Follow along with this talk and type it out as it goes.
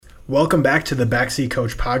Welcome back to the Backseat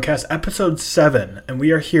Coach Podcast, episode 7, and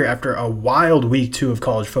we are here after a wild week 2 of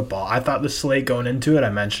college football. I thought the slate going into it, I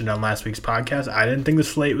mentioned on last week's podcast, I didn't think the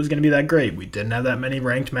slate was going to be that great. We didn't have that many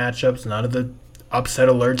ranked matchups. None of the upset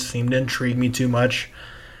alerts seemed to intrigue me too much.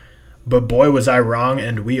 But boy, was I wrong,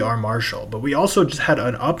 and we are Marshall. But we also just had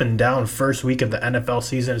an up and down first week of the NFL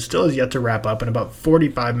season. It still is yet to wrap up. In about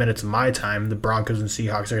 45 minutes of my time, the Broncos and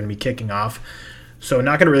Seahawks are going to be kicking off. So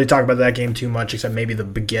not going to really talk about that game too much, except maybe the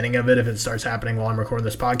beginning of it if it starts happening while I'm recording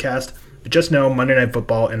this podcast. But just know Monday Night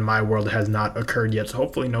Football in my world has not occurred yet, so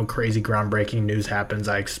hopefully no crazy groundbreaking news happens.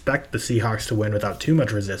 I expect the Seahawks to win without too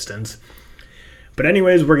much resistance. But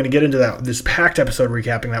anyways, we're going to get into this packed episode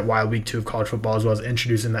recapping that wild week 2 of college football as well as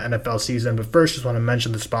introducing the NFL season. But first, just want to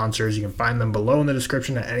mention the sponsors. You can find them below in the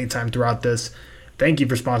description at any time throughout this. Thank you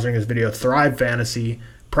for sponsoring this video. Thrive Fantasy,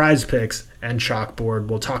 Prize Picks, and Chalkboard.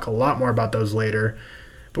 We'll talk a lot more about those later.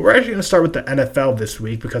 But we're actually going to start with the NFL this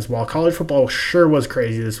week because while college football sure was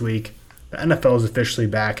crazy this week, the NFL is officially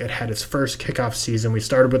back. It had its first kickoff season. We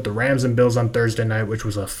started with the Rams and Bills on Thursday night, which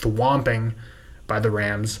was a thwomping by the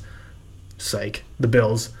Rams. Psych, the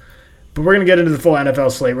Bills. But we're going to get into the full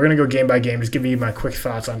NFL slate. We're going to go game by game, just giving you my quick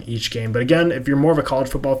thoughts on each game. But again, if you're more of a college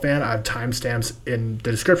football fan, I have timestamps in the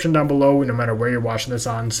description down below, no matter where you're watching this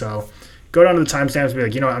on. So go down to the timestamps and be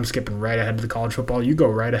like, you know what, I'm skipping right ahead to the college football. You go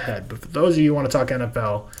right ahead. But for those of you who want to talk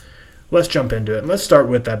NFL, let's jump into it. And let's start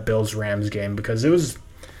with that Bills-Rams game because it was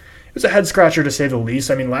a head-scratcher to say the least.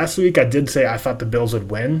 I mean, last week I did say I thought the Bills would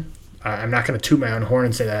win. I'm not going to toot my own horn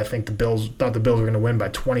and say that I think thought the Bills were going to win by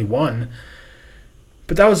 21.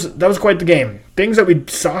 But that was quite the game. Things that we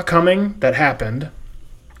saw coming that happened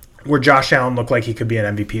where Josh Allen looked like he could be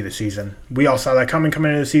an MVP this season. We all saw that coming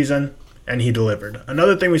into the season. And he delivered.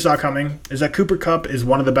 Another thing we saw coming is that Cooper Kupp is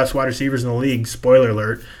one of the best wide receivers in the league. Spoiler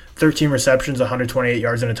alert. 13 receptions, 128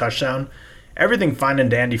 yards, and a touchdown. Everything fine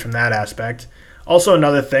and dandy from that aspect. Also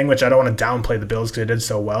another thing, which I don't want to downplay the Bills because they did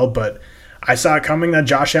so well, but I saw it coming that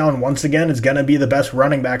Josh Allen once again is going to be the best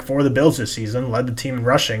running back for the Bills this season. Led the team in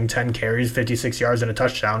rushing, 10 carries, 56 yards, and a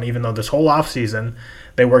touchdown, even though this whole offseason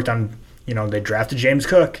they worked on, they drafted James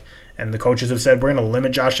Cook. And the coaches have said, we're going to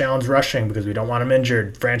limit Josh Allen's rushing because we don't want him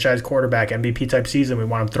injured. Franchise quarterback, MVP type season. We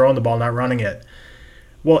want him throwing the ball, not running it.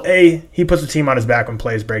 Well, A, he puts the team on his back when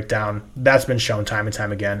plays break down. That's been shown time and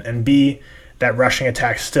time again. And B, that rushing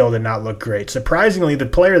attack still did not look great. Surprisingly, the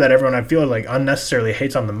player that everyone I feel like unnecessarily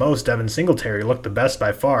hates on the most, Devin Singletary, looked the best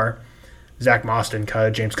by far. Zach Moss didn't cut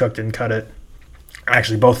it. James Cook didn't cut it.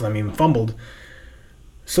 Actually, both of them even fumbled.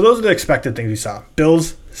 So those are the expected things we saw.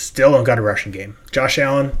 Bills still don't got a rushing game. Josh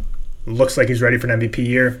Allen looks like he's ready for an MVP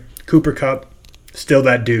year. Cooper Kupp, still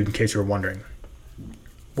that dude, in case you were wondering.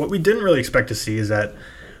 What we didn't really expect to see is that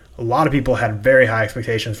a lot of people had very high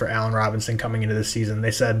expectations for Allen Robinson coming into this season. They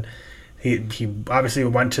said he obviously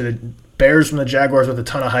went to the Bears from the Jaguars with a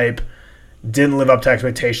ton of hype, didn't live up to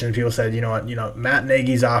expectations. People said, Matt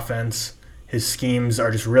Nagy's offense, his schemes are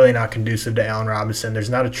just really not conducive to Allen Robinson. There's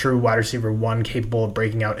not a true wide receiver one capable of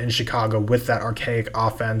breaking out in Chicago with that archaic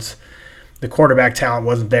offense. The quarterback talent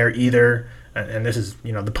wasn't there either, and this is,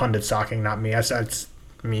 the pundits talking, not me. You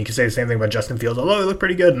can say the same thing about Justin Fields, although he looked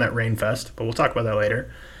pretty good in that rain fest, but we'll talk about that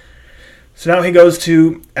later. So now he goes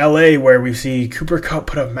to L.A., where we see Cooper Kupp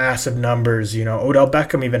put up massive numbers. Odell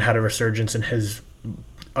Beckham even had a resurgence in his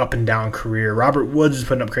up-and-down career. Robert Woods is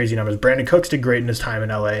putting up crazy numbers. Brandon Cooks did great in his time in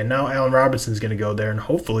L.A., and now Allen Robinson's going to go there and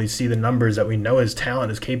hopefully see the numbers that we know his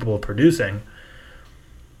talent is capable of producing.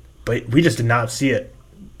 But we just did not see it.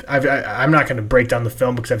 I'm not going to break down the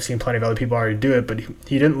film because I've seen plenty of other people already do it, but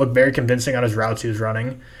he didn't look very convincing on his routes he was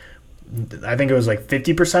running. I think it was like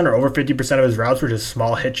 50% or over 50% of his routes were just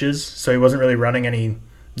small hitches, so he wasn't really running any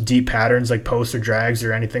deep patterns like posts or drags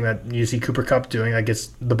or anything that you see Cooper Kupp doing that gets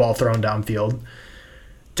the ball thrown downfield.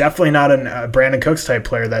 Definitely not a Brandon Cooks type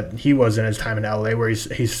player that he was in his time in LA, where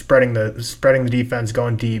he's spreading the defense,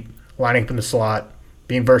 going deep, lining up in the slot,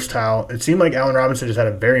 being versatile. It seemed like Allen Robinson just had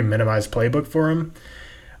a very minimized playbook for him.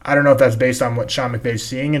 I don't know if that's based on what Sean McVay's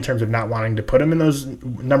seeing in terms of not wanting to put him in those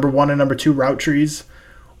number 1 and number 2 route trees,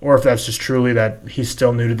 or if that's just truly that he's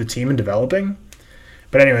still new to the team and developing.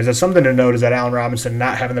 But anyways, that's something to note is that Allen Robinson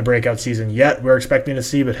not having the breakout season yet we're expecting to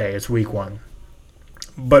see, but hey, it's week 1.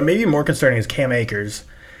 But maybe more concerning is Cam Akers,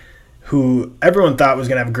 who everyone thought was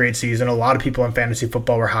going to have a great season. A lot of people in fantasy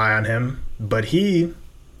football were high on him, but he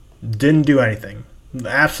didn't do anything.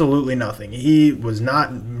 Absolutely nothing. He was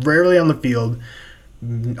rarely on the field,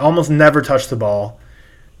 almost never touched the ball.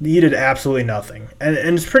 He did absolutely nothing. And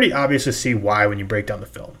it's pretty obvious to see why when you break down the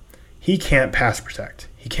film. He can't pass protect.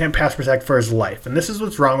 He can't pass protect for his life. And this is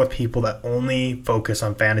what's wrong with people that only focus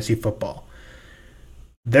on fantasy football.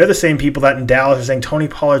 They're the same people that in Dallas are saying Tony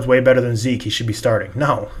Pollard's way better than Zeke. He should be starting.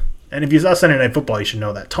 No. And if you saw Sunday Night Football, you should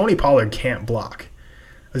know that. Tony Pollard can't block.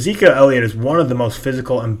 Ezekiel Elliott is one of the most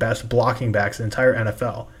physical and best blocking backs in the entire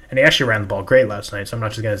NFL. And he actually ran the ball great last night, so I'm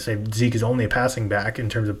not just going to say Zeke is only a passing back in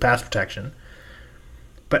terms of pass protection.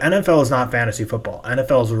 But NFL is not fantasy football.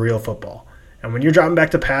 NFL is real football. And when you're dropping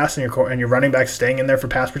back to pass and your running back staying in there for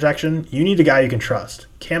pass protection, you need a guy you can trust.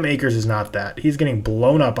 Cam Akers is not that. He's getting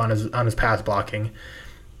blown up on his pass blocking,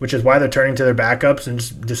 which is why they're turning to their backups and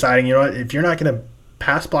just deciding, you know what, if you're not going to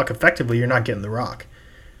pass block effectively, you're not getting the rock.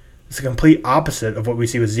 It's the complete opposite of what we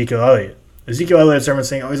see with Ezekiel Elliott. Ezekiel Elliott, everyone's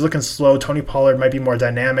saying, oh, he's looking slow. Tony Pollard might be more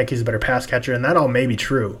dynamic. He's a better pass catcher, and that all may be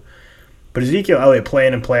true. But Ezekiel Elliott play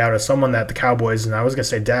in and play out as someone that the Cowboys, and I was going to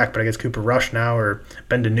say Dak, but I guess Cooper Rush now or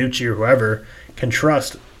Ben DiNucci or whoever, can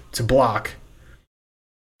trust to block.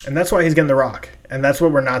 And that's why he's getting the rock. And that's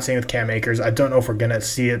what we're not seeing with Cam Akers. I don't know if we're going to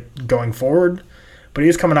see it going forward, but he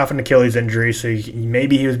was coming off an Achilles injury, so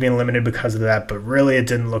maybe he was being limited because of that, but really it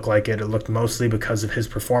didn't look like it. It looked mostly because of his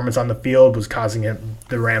performance on the field was causing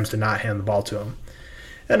the Rams to not hand the ball to him.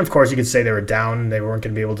 And, of course, you could say they were down. They weren't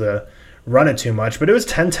going to be able to run it too much, but it was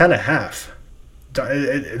 10-10 at half.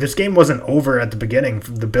 This game wasn't over at the beginning,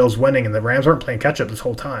 the Bills winning, and the Rams weren't playing catch-up this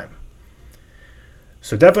whole time.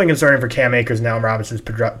 So definitely concerning for Cam Akers and Allen Robinson's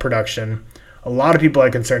production. A lot of people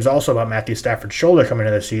had concerns also about Matthew Stafford's shoulder coming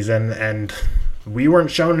into the season, and we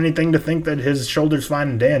weren't shown anything to think that his shoulder's fine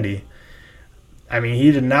and dandy. I mean,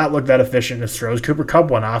 he did not look that efficient in his throws. Cooper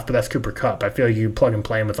Kupp went off, but that's Cooper Kupp. I feel like you can plug and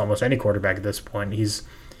play him with almost any quarterback at this point. He's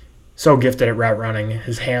so gifted at route running.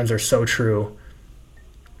 His hands are so true.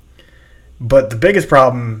 But the biggest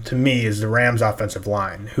problem to me is the Rams' offensive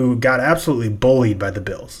line, who got absolutely bullied by the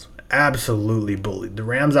Bills. Absolutely bullied. The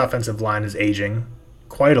Rams' offensive line is aging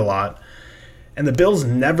quite a lot. And the Bills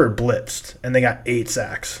never blitzed, and they got 8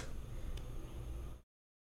 sacks.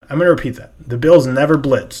 I'm going to repeat that. The Bills never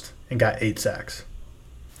blitzed and got 8 sacks.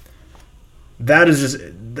 That's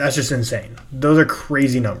just insane. Those are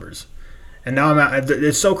crazy numbers. And now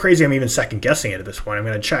it's so crazy I'm even second guessing it at this point. I'm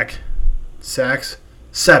going to check. Sacks?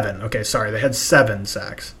 7. Okay, sorry. They had 7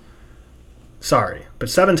 sacks. Sorry. But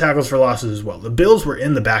 7 tackles for losses as well. The Bills were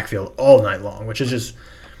in the backfield all night long, which is just,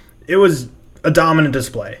 it was a dominant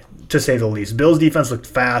display, to say the least. Bills defense looked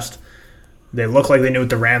fast. They looked like they knew what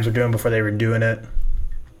the Rams were doing before they were doing it.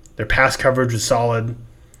 Their pass coverage was solid.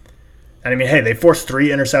 And I mean, hey, they forced 3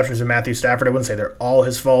 interceptions to Matthew Stafford. I wouldn't say they're all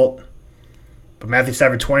his fault. But Matthew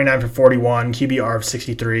Stafford, 29 for 41, QBR of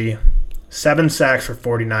 63, 7 sacks for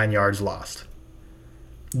 49 yards lost.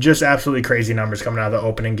 Just absolutely crazy numbers coming out of the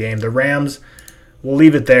opening game. The Rams, we'll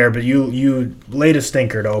leave it there, but you laid a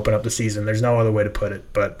stinker to open up the season. There's no other way to put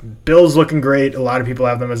it. But Bills looking great. A lot of people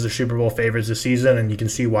have them as the Super Bowl favorites this season, and you can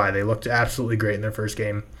see why. They looked absolutely great in their first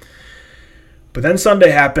game. But then Sunday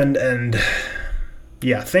happened, and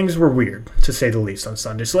yeah, things were weird, to say the least, on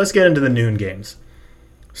Sunday. So let's get into the noon games.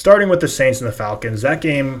 Starting with the Saints and the Falcons. That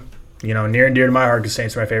game, near and dear to my heart because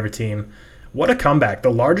Saints are my favorite team. What a comeback. The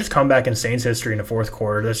largest comeback in Saints history in the fourth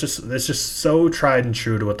quarter. That's just so tried and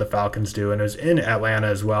true to what the Falcons do. And it was in Atlanta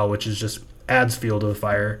as well, which is just adds fuel to the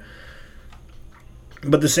fire.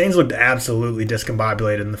 But the Saints looked absolutely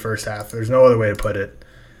discombobulated in the first half. There's no other way to put it.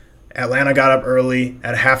 Atlanta got up early.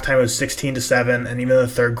 At halftime, it was 16-7, and even in the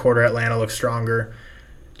third quarter, Atlanta looked stronger.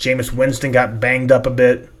 Jameis Winston got banged up a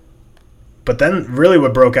bit. But then really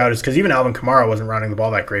what broke out is because even Alvin Kamara wasn't running the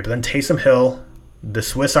ball that great. But then Taysom Hill, the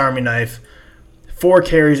Swiss Army knife, 4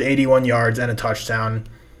 carries, 81 yards, and a touchdown,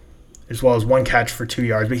 as well as 1 catch for 2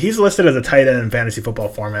 yards. But he's listed as a tight end in fantasy football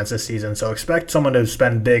formats this season, so expect someone to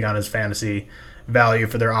spend big on his fantasy value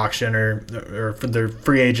for their auction or for their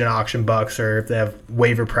free agent auction bucks, or if they have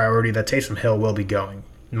waiver priority, that Taysom Hill will be going.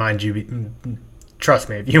 Mind you, trust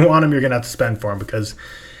me, if you want him, you're going to have to spend for him because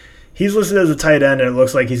he's listed as a tight end, and it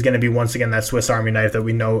looks like he's going to be once again that Swiss Army knife that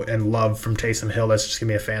we know and love from Taysom Hill. That's just going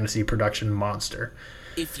to be a fantasy production monster.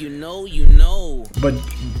 If you know, you know. But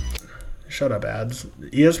shut up, ads.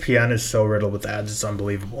 ESPN is so riddled with ads, it's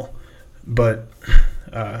unbelievable. But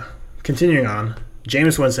continuing on,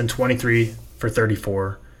 Jameis Winston, 23 for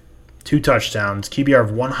 34, 2 touchdowns, QBR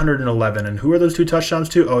of 111. And who are those 2 touchdowns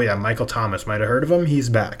to? Oh, yeah, Michael Thomas. Might have heard of him. He's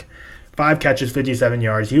back. 5 catches, 57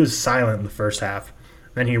 yards. He was silent in the first half.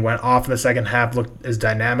 Then he went off in the second half, looked as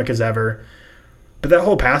dynamic as ever. But that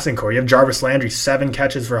whole passing core, you have Jarvis Landry, 7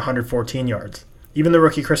 catches for 114 yards. Even the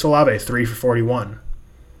rookie Chris Olave, 3 for 41,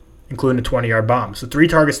 including a 20-yard bomb. So 3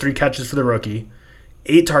 targets, 3 catches for the rookie,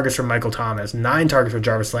 8 targets for Michael Thomas, 9 targets for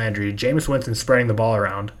Jarvis Landry, Jameis Winston spreading the ball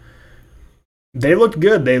around. They looked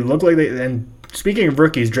good. They looked like they. And speaking of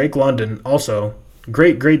rookies, Drake London also,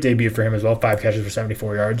 great debut for him as well, 5 catches for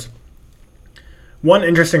 74 yards. One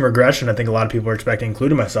interesting regression I think a lot of people are expecting,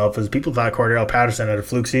 including myself, is people thought Cordell Patterson had a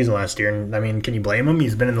fluke season last year. And, I mean, can you blame him?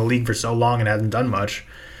 He's been in the league for so long and hasn't done much.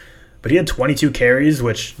 But he had 22 carries,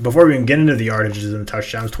 which, before we even get into the yardages and the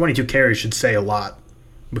touchdowns, 22 carries should say a lot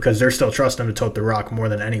because they're still trusting him to tote the rock more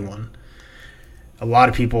than anyone. A lot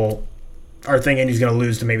of people are thinking he's going to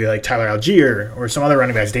lose to maybe like Tyler Algier or some other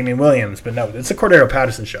running backs, Damian Williams. But no, it's a Cordell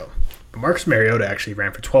Patterson show. But Marcus Mariota actually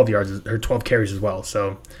ran for 12 carries as well.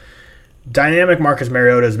 So dynamic Marcus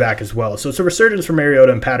Mariota is back as well. So it's a resurgence for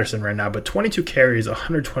Mariota and Patterson right now. But 22 carries,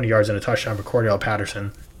 120 yards, and a touchdown for Cordell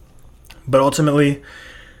Patterson. But ultimately,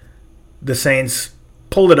 the Saints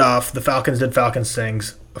pulled it off. The Falcons did Falcons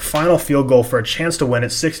things. A final field goal for a chance to win it.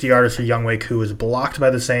 60-yarders for Younghoe Koo was blocked by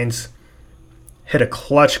the Saints. Hit a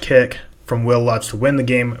clutch kick from Will Lutz to win the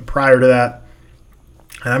game prior to that.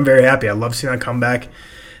 And I'm very happy. I love seeing that comeback.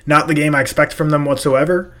 Not the game I expect from them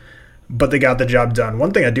whatsoever, but they got the job done.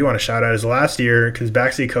 One thing I do want to shout out is last year, because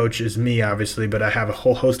Backseat coach is me, obviously, but I have a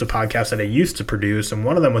whole host of podcasts that I used to produce, and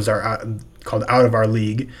one of them was called Out of Our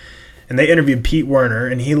League. And they interviewed Pete Werner,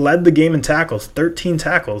 and he led the game in tackles, 13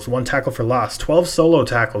 tackles, 1 tackle for loss, 12 solo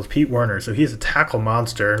tackles, Pete Werner. So he's a tackle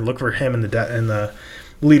monster. Look for him in the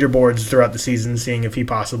leaderboards throughout the season, seeing if he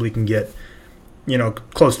possibly can get,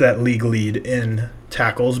 close to that league lead in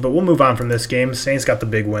tackles. But we'll move on from this game. Saints got the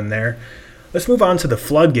big win there. Let's move on to the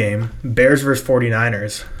flood game, Bears versus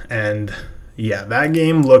 49ers. And, yeah, that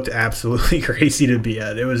game looked absolutely crazy to be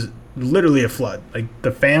at. It was literally a flood. Like,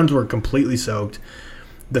 the fans were completely soaked.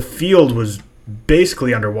 The field was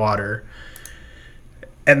basically underwater.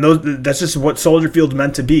 And that's just what Soldier Field's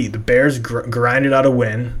meant to be. The Bears grinded out a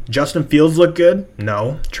win. Justin Fields looked good?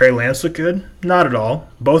 No. Trey Lance looked good? Not at all.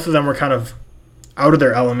 Both of them were kind of out of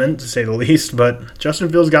their element, to say the least. But Justin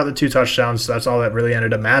Fields got the 2 touchdowns, so that's all that really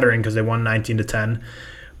ended up mattering because they won 19-10.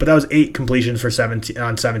 But that was 8 completions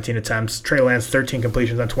on 17 attempts. Trey Lance, 13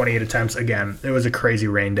 completions on 28 attempts. Again, it was a crazy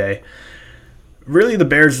rain day. Really, the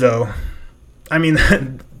Bears, though, I mean,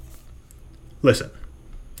 listen.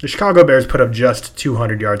 The Chicago Bears put up just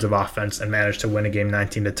 200 yards of offense and managed to win a game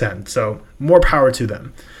 19-10. So more power to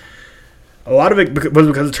them. A lot of it was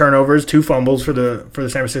because of turnovers, 2 fumbles for the San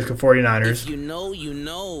Francisco 49ers. If you know, you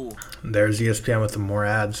know. There's ESPN with some more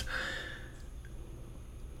ads.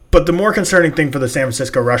 But the more concerning thing for the San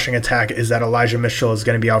Francisco rushing attack is that Elijah Mitchell is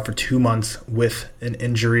going to be out for 2 months with an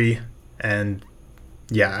injury. And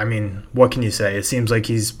yeah, I mean, what can you say? It seems like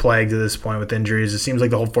he's plagued at this point with injuries. It seems like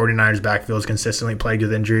the whole 49ers backfield is consistently plagued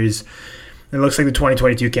with injuries. It looks like the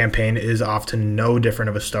 2022 campaign is off to no different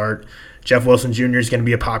of a start. Jeff Wilson Jr. is going to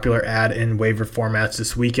be a popular ad in waiver formats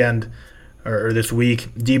this weekend or this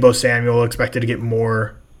week. Deebo Samuel expected to get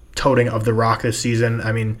more toting of the rock this season.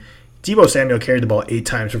 I mean, Deebo Samuel carried the ball 8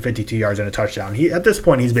 times for 52 yards and a touchdown. At this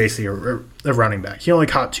point, he's basically a running back. He only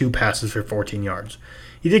caught 2 passes for 14 yards.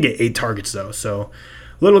 He did get 8 targets, though, so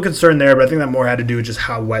a little concern there, but I think that more had to do with just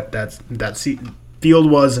how wet that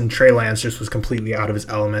field was, and Trey Lance just was completely out of his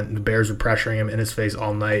element. The Bears were pressuring him in his face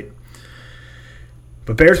all night.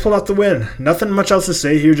 But Bears pulled out the win. Nothing much else to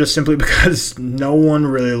say here, just simply because no one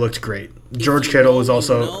really looked great. George Kittle was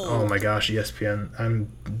also, oh my gosh, ESPN.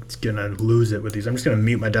 I'm going to lose it with these. I'm just going to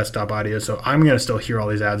mute my desktop audio, so I'm going to still hear all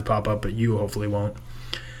these ads pop up, but you hopefully won't.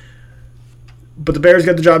 But the Bears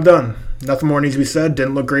got the job done. Nothing more needs to be said.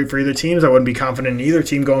 Didn't look great for either teams. I wouldn't be confident in either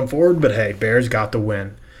team going forward, but hey, Bears got the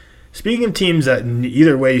win. Speaking of teams that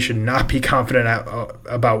either way you should not be confident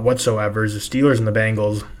about whatsoever, is the Steelers and the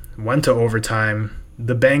Bengals went to overtime.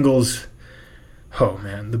 The Bengals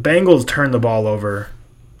turned the ball over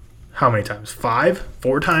how many times?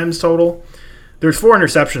 4 times total? There's 4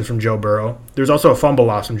 interceptions from Joe Burrow. There's also a fumble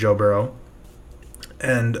loss from Joe Burrow.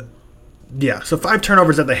 And yeah, so 5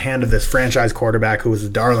 turnovers at the hand of this franchise quarterback who was the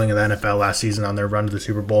darling of the NFL last season on their run to the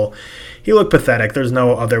Super Bowl. He looked pathetic. There's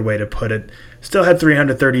no other way to put it. Still had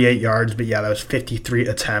 338 yards, but yeah, that was 53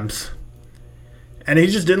 attempts. And he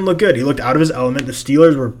just didn't look good. He looked out of his element. The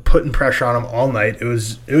Steelers were putting pressure on him all night. It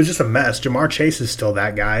was just a mess. Jamar Chase is still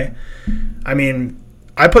that guy. I mean,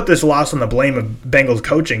 I put this loss on the blame of Bengals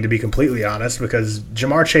coaching, to be completely honest, because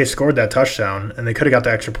Jamar Chase scored that touchdown, and they could have got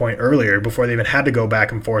the extra point earlier before they even had to go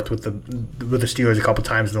back and forth with the Steelers a couple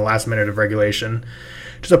times in the last minute of regulation.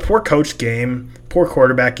 Just a poor coached game, poor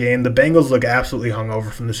quarterback game. The Bengals look absolutely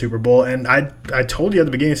hungover from the Super Bowl, and I told you at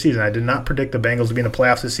the beginning of the season I did not predict the Bengals to be in the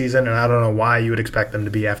playoffs this season, and I don't know why you would expect them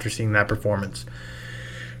to be after seeing that performance.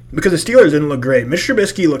 Because the Steelers didn't look great. Mitch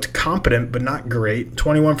Trubisky looked competent, but not great.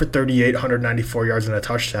 21 for 38, 194 yards and a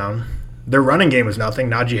touchdown. Their running game was nothing.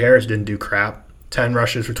 Najee Harris didn't do crap. 10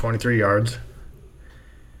 rushes for 23 yards.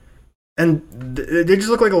 And they just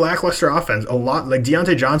look like a lackluster offense. A lot, like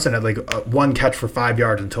Deontay Johnson had like one catch for 5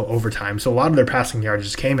 yards until overtime. So a lot of their passing yards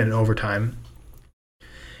just came in overtime.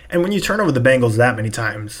 And when you turn over the Bengals that many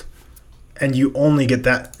times, and you only get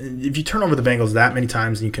that, if you turn over the Bengals that many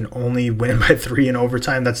times and you can only win by 3 in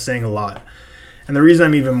overtime, that's saying a lot. And the reason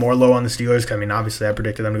I'm even more low on the Steelers, I mean, obviously I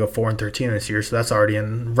predicted them to go 4-13 this year, so that's already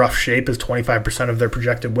in rough shape as 25% of their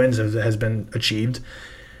projected wins has been achieved.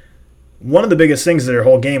 One of the biggest things of their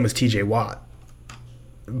whole game was TJ Watt.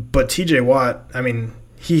 But TJ Watt, I mean,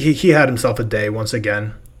 he had himself a day once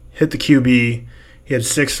again. Hit the QB. He had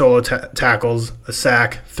 6 solo tackles, a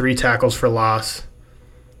sack, 3 tackles for loss.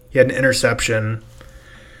 He had an interception.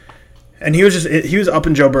 And he was up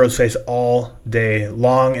in Joe Burrow's face all day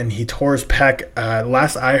long, and he tore his pec.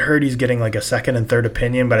 Last I heard, he's getting like a second and third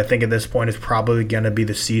opinion, but I think at this point it's probably going to be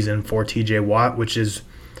the season for TJ Watt, which is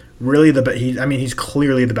really he's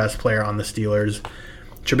clearly the best player on the Steelers.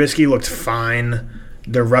 Trubisky looked fine.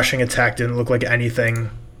 Their rushing attack didn't look like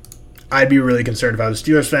anything. I'd be really concerned if I was a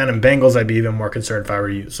Steelers fan, and Bengals I'd be even more concerned if I were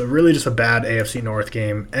you. So really just a bad AFC North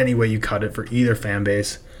game, any way you cut it for either fan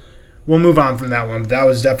base. We'll move on from that one. But that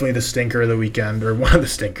was definitely the stinker of the weekend, or one of the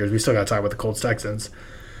stinkers. We still got to talk about the Colts-Texans.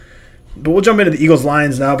 But we'll jump into the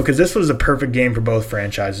Eagles-Lions now, because this was a perfect game for both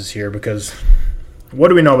franchises here, because what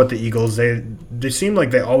do we know about the Eagles? They seem like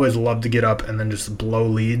they always love to get up and then just blow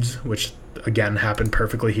leads, which, again, happened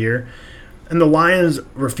perfectly here. And the Lions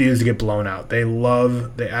refuse to get blown out. They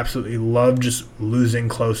absolutely love just losing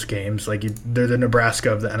close games. Like, they're the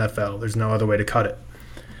Nebraska of the NFL. There's no other way to cut it.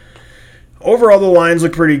 Overall, the Lions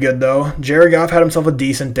look pretty good, though. Jared Goff had himself a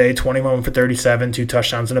decent day, 21 for 37, 2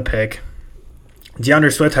 touchdowns and a pick.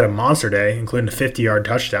 DeAndre Swift had a monster day, including a 50-yard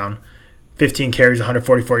touchdown. 15 carries,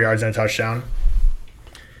 144 yards and a touchdown.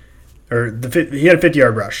 He had a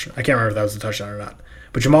 50-yard rush. I can't remember if that was a touchdown or not.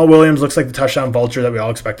 But Jamal Williams looks like the touchdown vulture that we all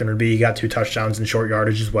expect him to be. He got 2 touchdowns in short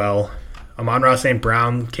yardage as well. Amon-Ra St.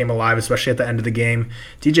 Brown came alive, especially at the end of the game.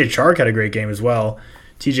 DJ Chark had a great game as well.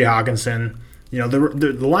 TJ Hawkinson. You know,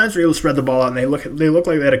 the Lions were able to spread the ball out, and they look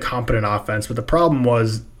like they had a competent offense. But the problem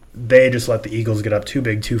was they just let the Eagles get up too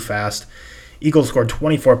big, too fast. Eagles scored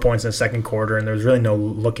 24 points in the second quarter, and there was really no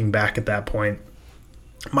looking back at that point.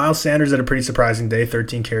 Miles Sanders had a pretty surprising day,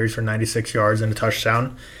 13 carries for 96 yards and a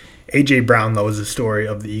touchdown. A.J. Brown, though, was the story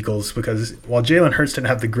of the Eagles, because while Jalen Hurts didn't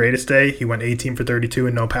have the greatest day, he went 18 for 32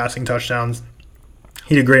 and no passing touchdowns.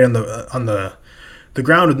 He did great on the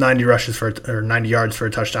ground with 90 yards for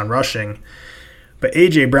a touchdown rushing. But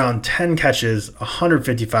A.J. Brown, 10 catches,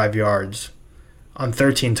 155 yards on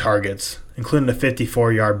 13 targets, including a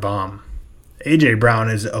 54-yard bomb. A.J. Brown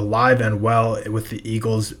is alive and well with the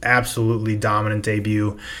Eagles' absolutely dominant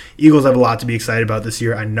debut. Eagles have a lot to be excited about this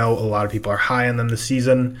year. I know a lot of people are high on them this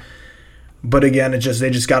season. But again, they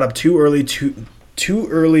just got up too early,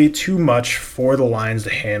 too much for the Lions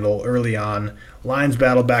to handle early on. Lions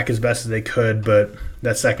battled back as best as they could, but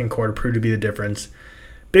that second quarter proved to be the difference.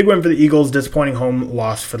 Big win for the Eagles, disappointing home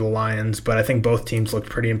loss for the Lions, but I think both teams looked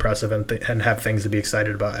pretty impressive and have things to be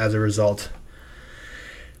excited about as a result.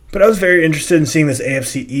 But I was very interested in seeing this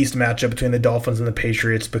AFC East matchup between the Dolphins and the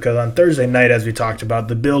Patriots, because on Thursday night, as we talked about,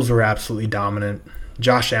 the Bills were absolutely dominant.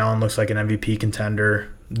 Josh Allen looks like an MVP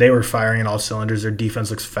contender. They were firing in all cylinders. Their defense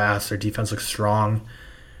looks fast. Their defense looks strong.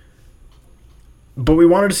 But we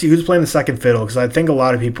wanted to see who's playing the second fiddle, because I think a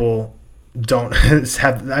lot of people don't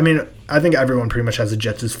have – I think everyone pretty much has the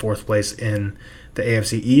Jets as fourth place in the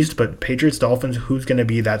AFC East, but Patriots, Dolphins, who's going to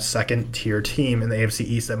be that second-tier team in the AFC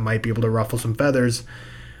East that might be able to ruffle some feathers?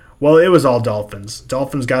 Well, it was all Dolphins.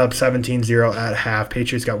 Dolphins got up 17-0 at half.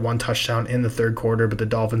 Patriots got 1 touchdown in the third quarter, but the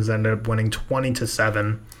Dolphins ended up winning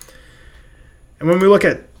 20-7. And when we look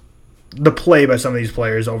at the play by some of these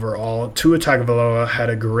players overall, Tua Tagovailoa had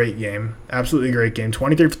a great game, absolutely great game,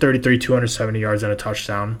 23 for 33, 270 yards and a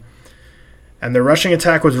touchdown. And their rushing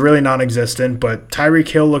attack was really non-existent, but Tyreek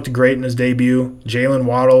Hill looked great in his debut. Jalen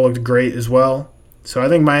Waddle looked great as well. So I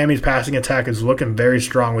think Miami's passing attack is looking very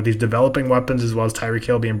strong with these developing weapons as well as Tyreek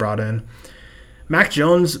Hill being brought in. Mac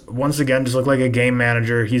Jones, once again, just looked like a game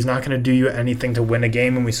manager. He's not going to do you anything to win a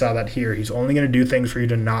game, and we saw that here. He's only going to do things for you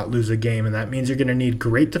to not lose a game, and that means you're going to need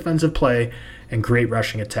great defensive play and great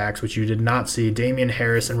rushing attacks, which you did not see. Damian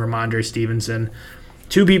Harris and Ramondre Stevenson,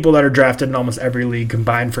 2 people that are drafted in almost every league,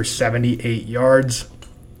 combined for 78 yards.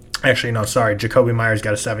 Actually, no, sorry. Jacoby Myers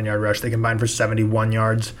got a 7-yard rush. They combined for 71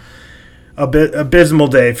 yards. A bit abysmal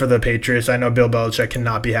day for the Patriots. I know Bill Belichick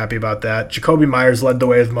cannot be happy about that. Jacoby Myers led the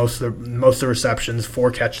way with most of the receptions,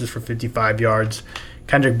 4 catches for 55 yards.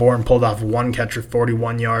 Kendrick Bourne pulled off 1 catch for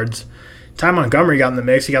 41 yards. Ty Montgomery got in the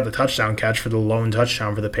mix. He got the touchdown catch for the lone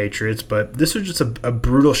touchdown for the Patriots, but this was just a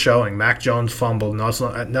brutal showing. Mac Jones fumbled,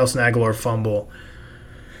 Nelson Aguilar fumble.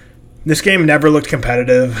 This game never looked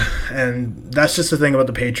competitive, and that's just the thing about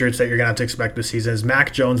the Patriots that you're going to have to expect this season is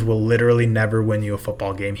Mac Jones will literally never win you a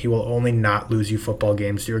football game. He will only not lose you football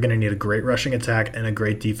games. You're going to need a great rushing attack and a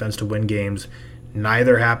great defense to win games.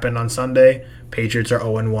 Neither happened on Sunday. Patriots are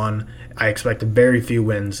 0-1. I expect very few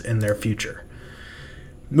wins in their future.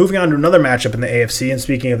 Moving on to another matchup in the AFC, and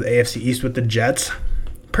speaking of the AFC East with the Jets,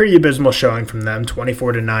 pretty abysmal showing from them,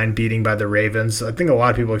 24-9 beating by the Ravens. I think a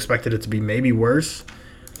lot of people expected it to be maybe worse.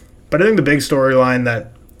 But I think the big storyline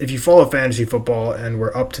that if you follow fantasy football and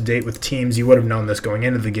were up to date with teams, you would have known this going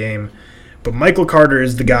into the game. But Michael Carter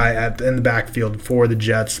is the guy in the backfield for the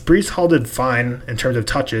Jets. Breece Hall did fine in terms of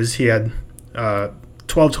touches. He had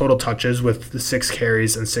 12 total touches with the 6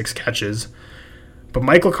 carries and 6 catches. But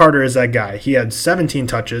Michael Carter is that guy. He had 17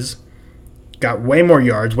 touches, got way more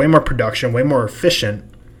yards, way more production, way more efficient.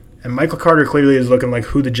 And Michael Carter clearly is looking like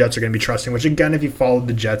who the Jets are going to be trusting, which, again, if you followed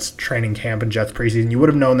the Jets training camp and Jets preseason, you would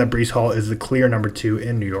have known that Breece Hall is the clear number 2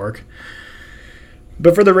 in New York.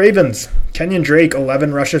 But for the Ravens, Kenyon Drake,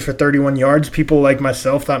 11 rushes for 31 yards. People like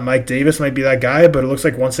myself thought Mike Davis might be that guy, but it looks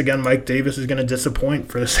like once again Mike Davis is going to disappoint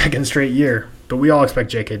for the second straight year. But we all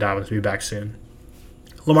expect J.K. Dobbins to be back soon.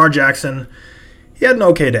 Lamar Jackson, he had an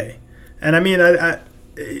okay day. And I mean,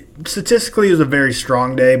 statistically it was a very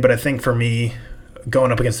strong day, but I think for me,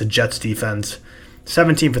 going up against the Jets defense,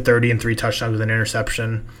 17 for 30 and 3 touchdowns with an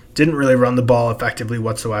interception. Didn't really run the ball effectively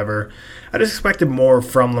whatsoever. I just expected more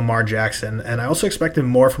from Lamar Jackson, and I also expected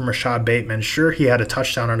more from Rashad Bateman. Sure, he had a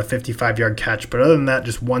touchdown on a 55-yard catch, but other than that,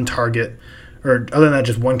 just one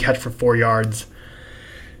catch for 4 yards.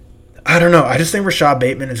 I don't know. I just think Rashad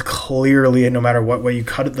Bateman is clearly, no matter what way you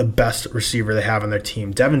cut it, the best receiver they have on their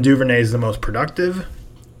team. Devin Duvernay is the most productive,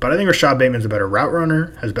 but I think Rashad Bateman's a better route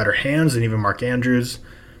runner, has better hands than even Mark Andrews,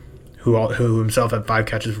 who himself had 5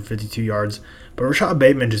 catches for 52 yards. But Rashad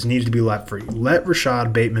Bateman just needs to be let free. Let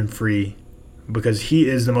Rashad Bateman free because he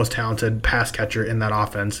is the most talented pass catcher in that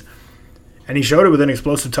offense. And he showed it with an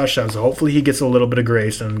explosive touchdown, so hopefully he gets a little bit of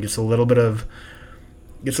grace and gets a little bit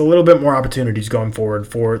more opportunities going forward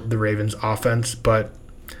for the Ravens offense. But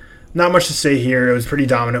not much to say here. It was a pretty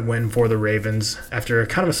dominant win for the Ravens. After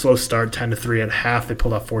kind of a slow start, 10-3 at half, they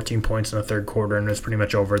pulled off 14 points in the third quarter, and it was pretty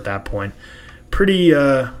much over at that point. Pretty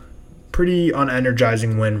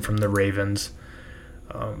unenergizing win from the Ravens.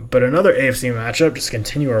 But another AFC matchup, just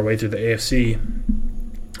continue our way through the AFC,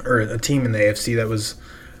 or a team in the AFC that was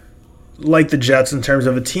like the Jets in terms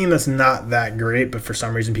of a team that's not that great, but for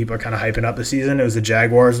some reason people are kind of hyping up the season. It was the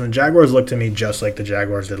Jaguars, and the Jaguars looked to me just like the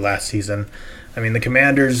Jaguars did last season. I mean, the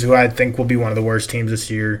Commanders, who I think will be one of the worst teams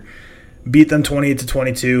this year, beat them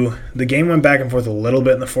 28-22. The game went back and forth a little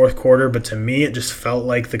bit in the fourth quarter, but to me it just felt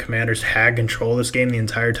like the Commanders had control of this game the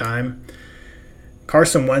entire time.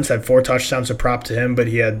 Carson Wentz had 4 touchdowns, a prop to him, but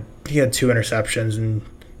he had 2 interceptions, and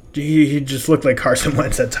he just looked like Carson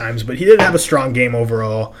Wentz at times. But he did have a strong game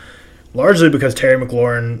overall, largely because Terry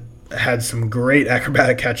McLaurin had some great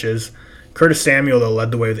acrobatic catches. Curtis Samuel, though,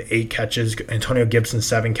 led the way with 8 catches. Antonio Gibson,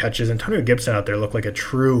 7 catches. Antonio Gibson out there looked like a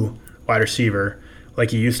true wide receiver,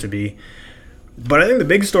 like he used to be. But I think the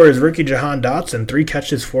big story is rookie Jahan Dotson, 3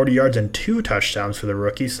 catches, 40 yards, and 2 touchdowns for the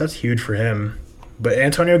rookie, so that's huge for him. But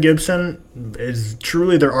Antonio Gibson is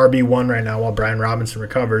truly their RB1 right now while Brian Robinson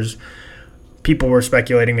recovers. People were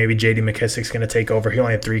speculating maybe J.D. McKissic's going to take over. He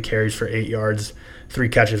only had 3 carries for 8 yards, 3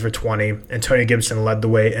 catches for 20. Antonio Gibson led the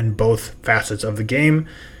way in both facets of the game,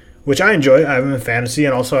 which I enjoy. I have him in fantasy,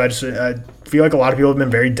 and also I feel like a lot of people have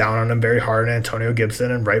been very down on him, very hard on Antonio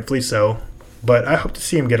Gibson, and rightfully so. But I hope to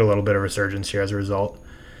see him get a little bit of resurgence here as a result.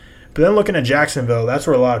 But then looking at Jacksonville, that's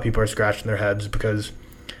where a lot of people are scratching their heads because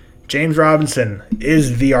James Robinson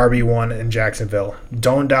is the RB1 in Jacksonville.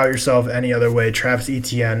 Don't doubt yourself any other way. Travis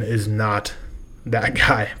Etienne is not that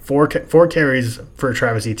guy. 4 carries for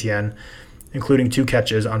Travis Etienne, including 2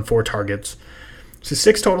 catches on 4 targets. So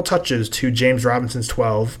 6 total touches to James Robinson's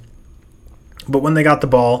 12. But when they got the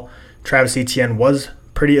ball, Travis Etienne was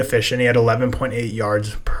pretty efficient. He had 11.8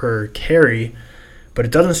 yards per carry. But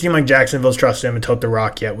it doesn't seem like Jacksonville's trusted him to tote the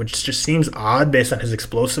rock yet, which just seems odd based on his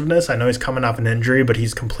explosiveness. I know he's coming off an injury, but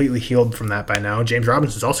he's completely healed from that by now. James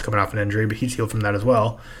Robinson's also coming off an injury, but he's healed from that as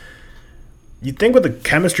well. You'd think with the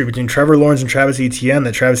chemistry between Trevor Lawrence and Travis Etienne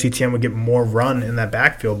that Travis Etienne would get more run in that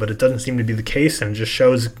backfield, but it doesn't seem to be the case, and it just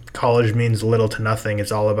shows college means little to nothing.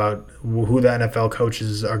 It's all about who the NFL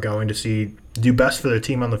coaches are going to see do best for their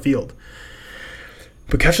team on the field.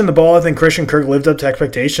 But catching the ball, I think Christian Kirk lived up to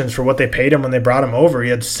expectations for what they paid him when they brought him over. He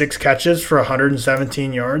had 6 catches for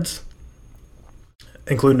 117 yards.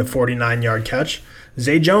 including a 49-yard catch.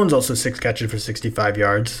 Zay Jones also 6 catches for 65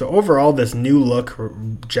 yards. So overall, this new look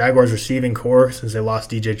Jaguars receiving core, since they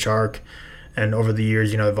lost DJ Chark, and over the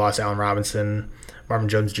years, they've lost Allen Robinson, Marvin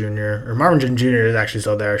Jones Jr. Or Marvin Jones Jr. is actually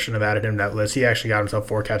still there. I shouldn't have added him to that list. He actually got himself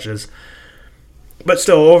 4 catches. But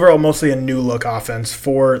still, overall, mostly a new look offense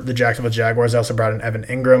for the Jacksonville Jaguars. They also brought in Evan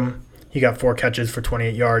Ingram. He got 4 catches for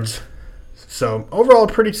 28 yards. So overall, a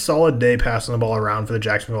pretty solid day passing the ball around for the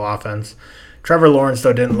Jacksonville offense. Trevor Lawrence,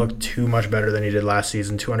 though, didn't look too much better than he did last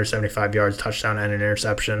season. 275 yards, touchdown, and an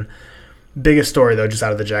interception. Biggest story, though, just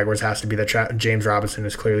out of the Jaguars has to be that James Robinson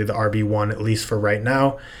is clearly the RB1, at least for right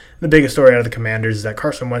now. The biggest story out of the Commanders is that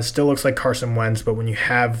Carson Wentz still looks like Carson Wentz, but when you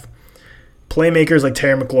have playmakers like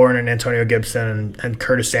Terry McLaurin and Antonio Gibson and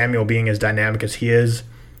Curtis Samuel being as dynamic as he is,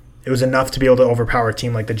 it was enough to be able to overpower a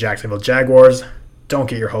team like the Jacksonville Jaguars. Don't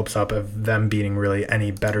get your hopes up of them beating really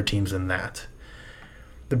any better teams than that.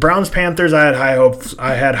 The Browns-Panthers, I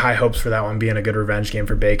had high hopes for that one being a good revenge game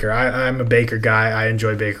for Baker. I'm a Baker guy. I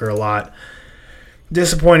enjoy Baker a lot.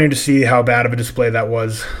 Disappointing to see how bad of a display that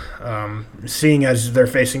was. Seeing as they're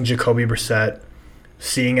facing Jacoby Brissett,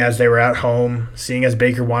 seeing as they were at home, seeing as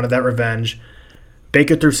Baker wanted that revenge.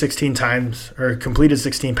 Baker threw 16 times, or completed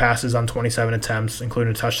 16 passes on 27 attempts,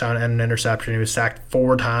 including a touchdown and an interception. He was sacked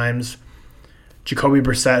 4 times. Jacoby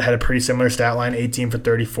Brissett had a pretty similar stat line, 18 for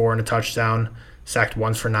 34 and a touchdown, sacked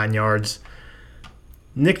once for 9 yards.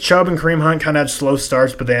 Nick Chubb and Kareem Hunt kind of had slow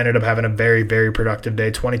starts, but they ended up having a very, very productive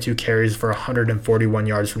day. 22 carries for 141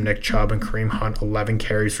 yards from Nick Chubb, and Kareem Hunt 11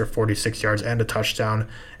 carries for 46 yards and a touchdown,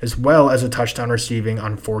 as well as a touchdown receiving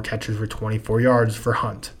on 4 catches for 24 yards for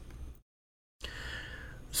Hunt.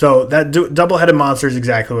 So that double-headed monster is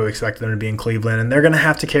exactly what we expected them to be in Cleveland, and they're going to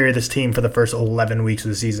have to carry this team for the first 11 weeks of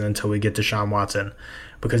the season until we get to Deshaun Watson,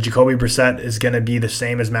 because Jacoby Brissett is going to be the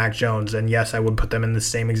same as Mac Jones, and yes, I would put them in the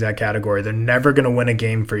same exact category. They're never going to win a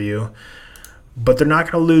game for you, but they're not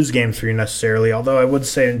going to lose games for you necessarily, although I would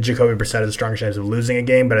say Jacoby Brissett has a strong chance of losing a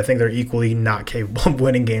game, but I think they're equally not capable of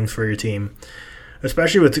winning games for your team.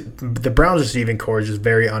 Especially with the Browns receiving core is just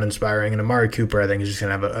very uninspiring, and Amari Cooper, I think, is just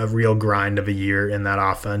going to have a real grind of a year in that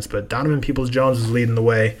offense. But Donovan Peoples-Jones is leading the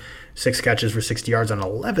way, 6 catches for 60 yards on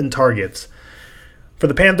 11 targets. For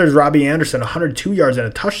the Panthers, Robbie Anderson, 102 yards and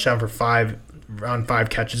a touchdown for 5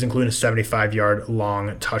 catches, including a 75-yard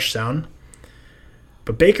long touchdown.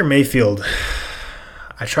 But Baker Mayfield,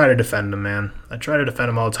 I try to defend him, man. I try to defend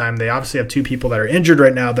him all the time. They obviously have 2 people that are injured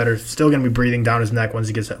right now that are still going to be breathing down his neck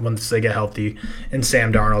once they get healthy, in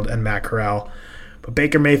Sam Darnold and Matt Corral. But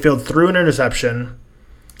Baker Mayfield threw an interception,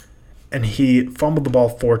 and he fumbled the ball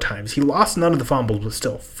 4 times. He lost none of the fumbles, but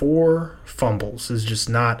still 4 fumbles is just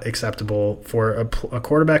not acceptable for a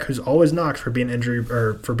quarterback who's always knocked for being injury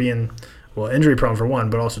prone for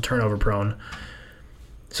one, but also turnover prone.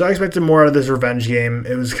 So I expected more out of this revenge game.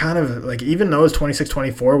 It was kind of like, even though it's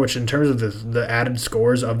 26-24, which in terms of the added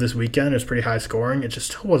scores of this weekend is pretty high scoring, it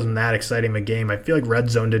just still wasn't that exciting of a game. I feel like Red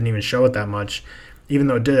Zone didn't even show it that much, even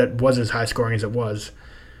though it was as high scoring as it was.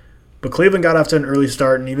 But Cleveland got off to an early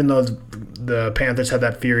start, and even though the Panthers had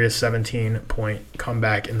that furious 17-point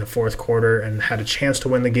comeback in the fourth quarter and had a chance to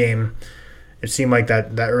win the game, it seemed like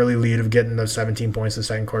that early lead of getting those 17 points in the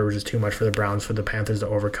second quarter was just too much for the Browns, for the Panthers to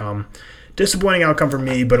overcome. Disappointing outcome for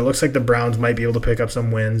me, but it looks like the Browns might be able to pick up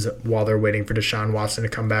some wins while they're waiting for Deshaun Watson to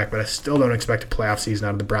come back, but I still don't expect a playoff season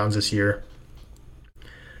out of the Browns this year.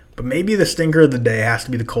 But maybe the stinker of the day has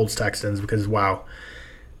to be the Colts-Texans, because, wow,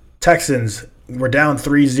 Texans were down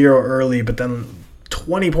 3-0 early, but then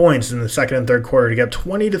 20 points in the second and third quarter to get up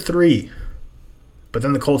 20-3. But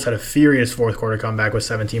then the Colts had a furious fourth quarter comeback with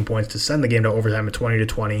 17 points to send the game to overtime at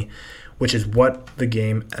 20-20, which is what the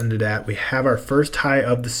game ended at. We have our first tie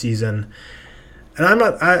of the season. And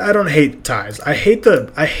I don't hate ties. I hate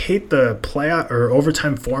the playoff or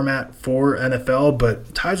overtime format for NFL,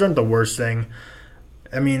 but ties aren't the worst thing.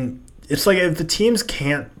 I mean, it's like if the teams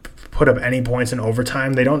can't put up any points in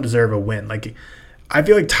overtime, they don't deserve a win. Like, I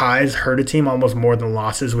feel like ties hurt a team almost more than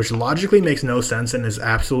losses, which logically makes no sense and is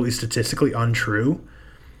absolutely statistically untrue.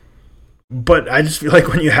 But I just feel like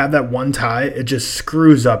when you have that one tie, it just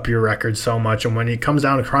screws up your record so much. And when it comes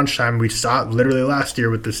down to crunch time, we saw it literally last year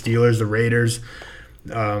with the Steelers, the Raiders,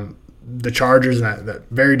 the Chargers, and that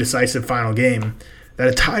very decisive final game, that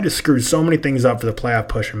a tie just screws so many things up for the playoff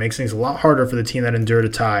push. It makes things a lot harder for the team that endured a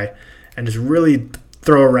tie and just really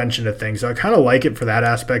throw a wrench into things. So I kind of like it for that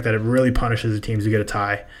aspect, that it really punishes the teams who get a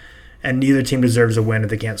tie. And neither team deserves a win if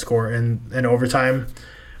they can't score in overtime.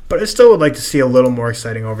 But I still would like to see a little more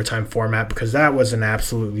exciting overtime format because that was an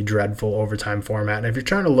absolutely dreadful overtime format. And if you're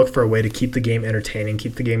trying to look for a way to keep the game entertaining,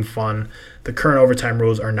 keep the game fun, the current overtime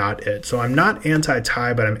rules are not it. So I'm not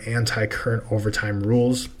anti-tie, but I'm anti-current overtime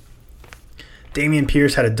rules. Dameon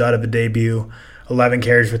Pierce had a dud of a debut, 11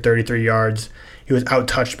 carries for 33 yards. He was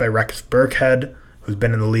out-touched by Rex Burkhead, who's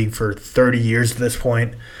been in the league for 30 years at this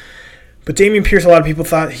point. But Dameon Pierce, a lot of people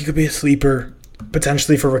thought he could be a sleeper,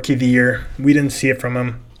 potentially for Rookie of the Year. We didn't see it from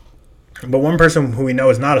him. But one person who we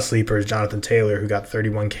know is not a sleeper is Jonathan Taylor, who got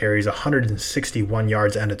 31 carries, 161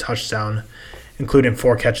 yards, and a touchdown, including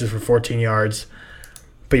 4 catches for 14 yards.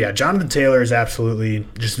 But yeah, Jonathan Taylor is absolutely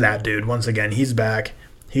just that dude. Once again, he's back.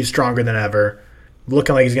 He's stronger than ever.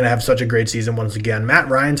 Looking like he's going to have such a great season once again. Matt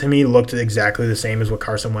Ryan, to me, looked exactly the same as what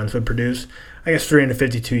Carson Wentz would produce. I guess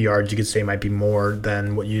 352 yards, you could say, might be more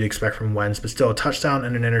than what you'd expect from Wentz, but still a touchdown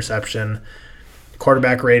and an interception.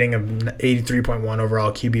 Quarterback rating of 83.1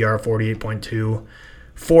 overall, QBR 48.2,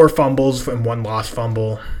 4 fumbles and 1 lost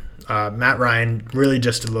fumble. Matt Ryan really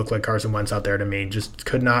just looked like Carson Wentz out there to me. Just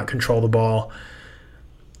could not control the ball.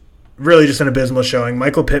 Really just an abysmal showing.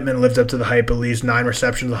 Michael Pittman lived up to the hype, at least 9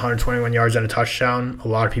 receptions, 121 yards, and a touchdown. A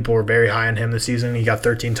lot of people were very high on him this season. He got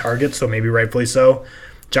 13 targets, so maybe rightfully so.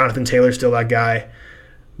 Jonathan Taylor still that guy.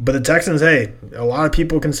 But the Texans, hey, a lot of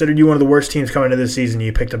people considered you one of the worst teams coming into this season.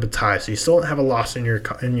 You picked up a tie, so you still don't have a loss in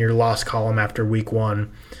your loss column after week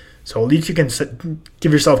 1. So at least you can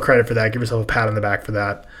give yourself credit for that, give yourself a pat on the back for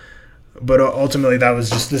that. But ultimately, that was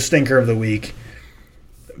just the stinker of the week.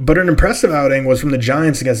 But an impressive outing was from the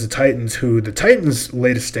Giants against the Titans, who the Titans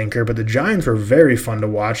laid a stinker, but the Giants were very fun to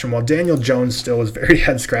watch. And while Daniel Jones still was very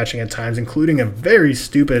head-scratching at times, including a very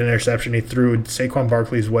stupid interception he threw Saquon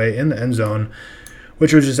Barkley's way in the end zone,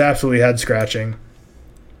 which was just absolutely head-scratching.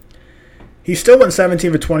 He still went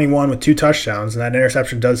 17 for 21 with 2 touchdowns, and that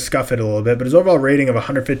interception does scuff it a little bit, but his overall rating of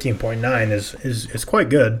 115.9 is quite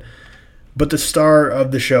good. But the star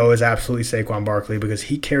of the show is absolutely Saquon Barkley because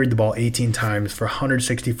he carried the ball 18 times for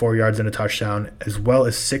 164 yards and a touchdown, as well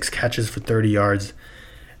as 6 catches for 30 yards.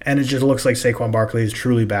 And it just looks like Saquon Barkley is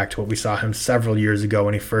truly back to what we saw him several years ago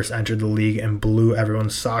when he first entered the league and blew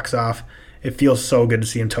everyone's socks off. It feels so good to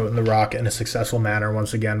see him toting the rock in a successful manner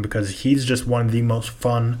once again because he's just one of the most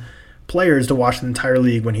fun players to watch the entire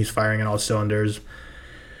league when he's firing on all cylinders.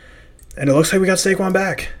 And it looks like we got Saquon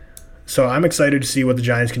back. So I'm excited to see what the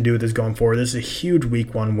Giants can do with this going forward. This is a huge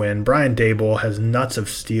Week 1 win. Brian Daboll has nuts of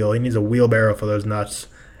steel. He needs a wheelbarrow for those nuts,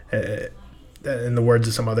 in the words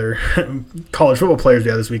of some other college football players we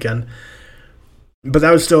had this weekend. But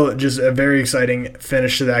that was still just a very exciting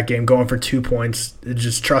finish to that game, going for 2 points,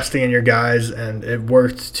 just trusting in your guys, and it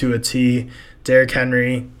worked to a T. Derrick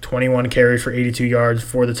Henry, 21 carries for 82 yards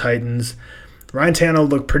for the Titans. Ryan Tannehill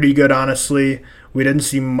looked pretty good, honestly. We didn't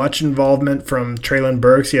see much involvement from Treylon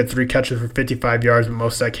Burks. He had 3 catches for 55 yards, but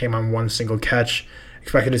most of that came on 1 single catch.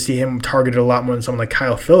 Expected to see him targeted a lot more than someone like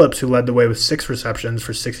Kyle Phillips, who led the way with 6 receptions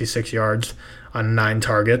for 66 yards on 9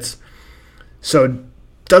 targets. So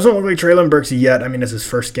doesn't look like Treylon Burks yet. I mean, it's his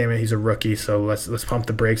first game and he's a rookie, so let's pump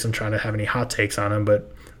the brakes and try to have any hot takes on him.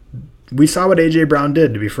 But we saw what A.J. Brown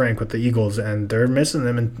did, to be frank, with the Eagles, and they're missing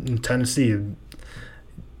them in Tennessee.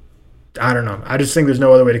 I don't know. I just think there's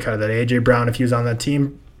no other way to cut it. That A.J. Brown, if he was on that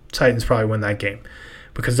team, Titans probably win that game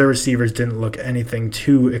because their receivers didn't look anything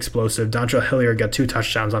too explosive. Dontrell Hilliard got 2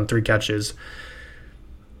 touchdowns on 3 catches.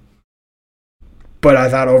 But I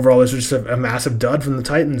thought overall this was just a massive dud from the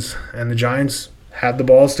Titans, and the Giants had the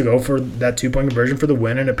balls to go for that 2-point conversion for the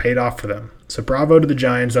win, and it paid off for them. So bravo to the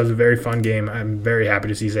Giants. That was a very fun game. I'm very happy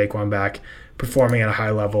to see Saquon back performing at a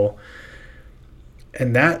high level.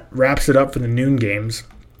 And that wraps it up for the noon games.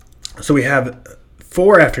 So we have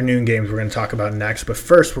 4 afternoon games we're going to talk about next, but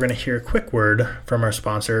first we're going to hear a quick word from our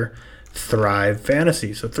sponsor, Thrive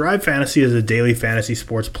Fantasy. So Thrive Fantasy is a daily fantasy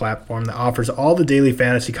sports platform that offers all the daily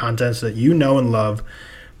fantasy contents that you know and love,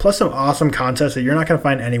 plus some awesome contests that you're not going to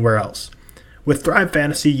find anywhere else. With Thrive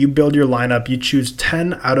Fantasy, you build your lineup. You choose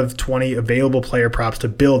 10 out of 20 available player props to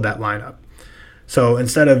build that lineup. So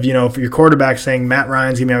instead of, for your quarterback saying Matt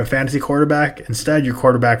Ryan's going to have a fantasy quarterback, instead your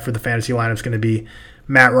quarterback for the fantasy lineup is going to be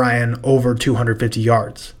Matt Ryan over 250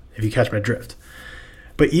 yards, if you catch my drift.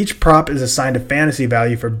 But each prop is assigned a fantasy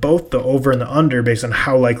value for both the over and the under based on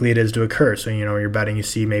how likely it is to occur. So, you're betting, you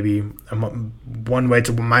see maybe one way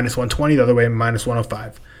to minus 120, the other way minus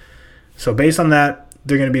 105. So based on that,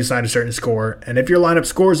 they're going to be assigned a certain score. And if your lineup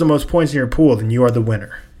scores the most points in your pool, then you are the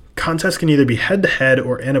winner. Contests can either be head-to-head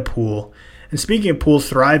or in a pool. And speaking of pools,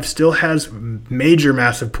 Thrive still has major,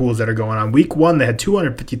 massive pools that are going on. Week 1, they had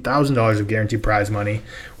 $250,000 of guaranteed prize money,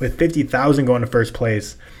 with $50,000 going to first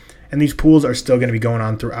place. And these pools are still going to be going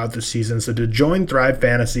on throughout the season. So to join Thrive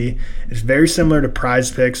Fantasy, it's very similar to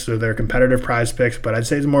Prize Picks. So they're competitive Prize Picks, but I'd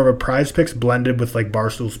say it's more of a Prize Picks blended with like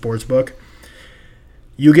Barstool Sportsbook.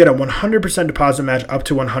 You get a 100% deposit match up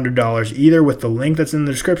to $100, either with the link that's in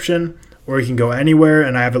the description, or you can go anywhere,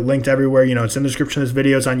 and I have it linked everywhere. It's in the description of this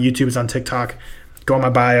video. It's on YouTube. It's on TikTok. Go on my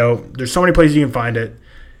bio. There's so many places you can find it.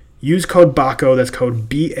 Use code BACO. That's code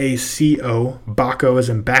BACO. BACO as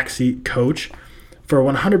in Backseat Coach. For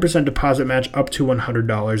a 100% deposit match up to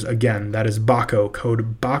 $100. Again, that is BACO.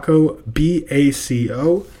 Code BACO,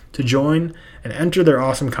 BACO, to join and enter their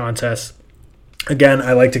awesome contests. Again,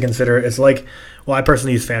 I like to consider it's like, well, I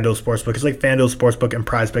personally use FanDuel Sportsbook. It's like FanDuel Sportsbook and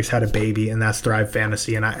Prize Picks had a baby, and that's Thrive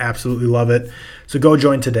Fantasy, and I absolutely love it. So go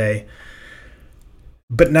join today.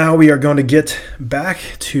 But now we are going to get back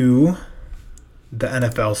to the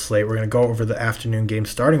NFL slate. We're going to go over the afternoon games,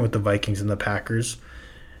 starting with the Vikings and the Packers.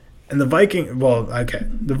 And the Vikings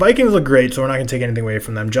look great, so we're not going to take anything away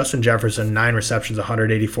from them. Justin Jefferson, 9 receptions,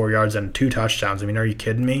 184 yards, and 2 touchdowns. I mean, are you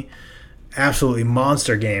kidding me? Absolutely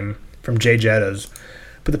monster game from Jay Jettas.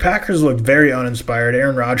 But the Packers looked very uninspired.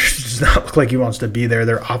 Aaron Rodgers does not look like he wants to be there.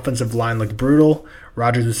 Their offensive line looked brutal.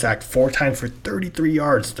 Rodgers was sacked 4 times for 33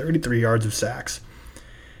 yards of sacks.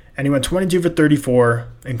 And he went 22 for 34,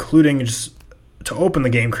 including just to open the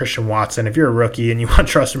game, Christian Watson. If you're a rookie and you want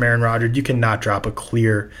to trust from Aaron Rodgers, you cannot drop a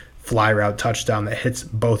clear fly route touchdown that hits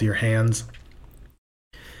both your hands.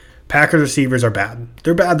 Packers receivers are bad.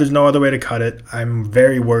 They're bad. There's no other way to cut it. I'm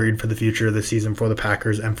very worried for the future of the season for the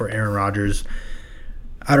Packers and for Aaron Rodgers.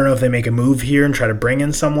 I don't know if they make a move here and try to bring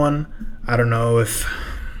in someone. I don't know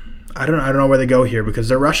where they go here because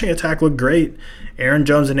their rushing attack looked great. Aaron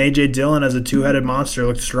Jones and A.J. Dillon as a two-headed monster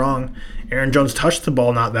looked strong. Aaron Jones touched the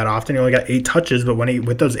ball not that often. He only got 8 touches, but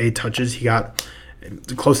with those 8 touches, he got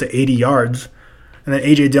close to 80 yards. And then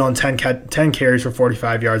A.J. Dillon, 10 carries for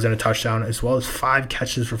 45 yards and a touchdown, as well as 5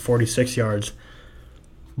 catches for 46 yards.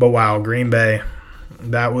 But wow, Green Bay,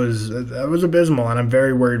 that was abysmal, and I'm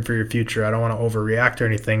very worried for your future. I don't want to overreact or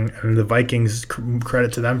anything. And the Vikings,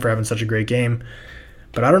 credit to them for having such a great game.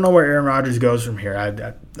 But I don't know where Aaron Rodgers goes from here.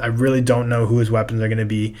 I really don't know who his weapons are going to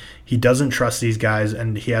be. He doesn't trust these guys,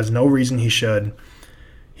 and he has no reason he should.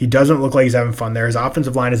 He doesn't look like he's having fun there. His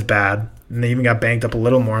offensive line is bad, and they even got banked up a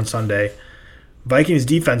little more on Sunday. Vikings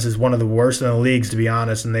defense is one of the worst in the leagues, to be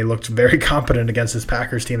honest, and they looked very competent against this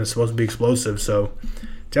Packers team that's supposed to be explosive. So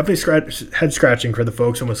definitely head-scratching for the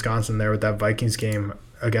folks in Wisconsin there with that Vikings game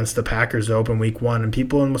against the Packers to open Week 1. And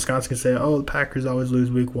people in Wisconsin can say, oh, the Packers always lose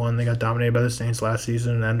Week 1. They got dominated by the Saints last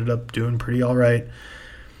season and ended up doing pretty all right.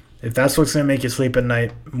 If that's what's going to make you sleep at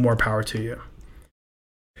night, more power to you.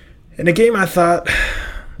 In a game I thought,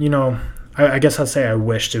 I guess I'll say I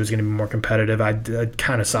wished it was going to be more competitive. I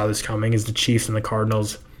kind of saw this coming, is the Chiefs and the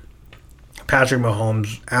Cardinals. Patrick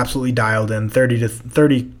Mahomes absolutely dialed in,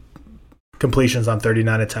 30 completions on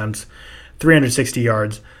 39 attempts, 360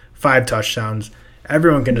 yards, 5 touchdowns.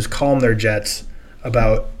 Everyone can just calm their jets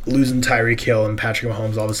about losing Tyreek Hill and Patrick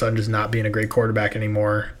Mahomes all of a sudden just not being a great quarterback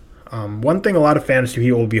anymore. One thing a lot of fantasy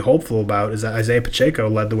people will be hopeful about is that Isaiah Pacheco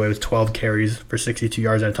led the way with 12 carries for 62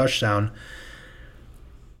 yards and a touchdown.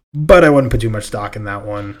 But I wouldn't put too much stock in that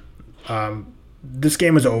one. This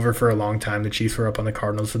game was over for a long time. The Chiefs were up on the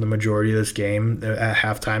Cardinals for the majority of this game. At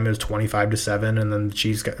halftime, it was 25-7, and then the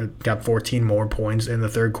Chiefs got 14 more points in the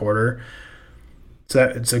third quarter.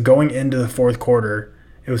 So going into the fourth quarter,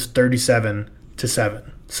 it was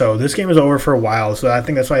 37-7. So this game was over for a while. So I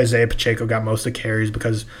think that's why Isaiah Pacheco got most of the carries,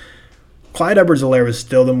 because Clyde Edwards-Helaire was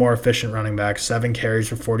still the more efficient running back, 7 carries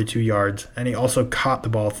for 42 yards, and he also caught the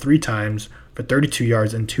ball 3 times for 32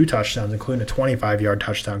 yards and 2 touchdowns, including a 25-yard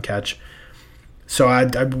touchdown catch. So I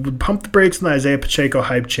would pump the brakes on the Isaiah Pacheco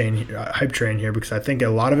hype train here, because I think a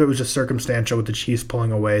lot of it was just circumstantial with the Chiefs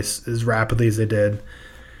pulling away as rapidly as they did.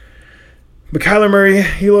 But Kyler Murray,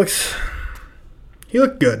 he looked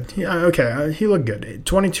good. He looked good.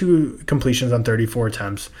 22 completions on 34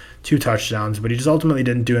 attempts, 2 touchdowns, but he just ultimately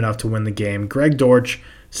didn't do enough to win the game. Greg Dortch,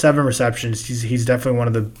 7 receptions. He's definitely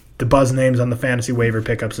one of the buzz names on the fantasy waiver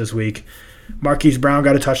pickups this week. Marquise Brown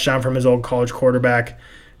got a touchdown from his old college quarterback.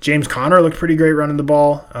 James Conner looked pretty great running the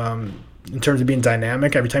ball in terms of being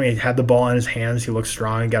dynamic. Every time he had the ball in his hands, he looked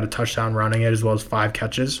strong. He got a touchdown running it, as well as 5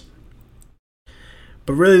 catches.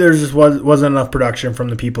 But really, there just wasn't enough production from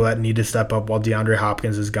the people that need to step up while DeAndre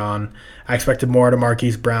Hopkins is gone. I expected more out of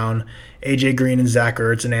Marquise Brown. A.J. Green and Zach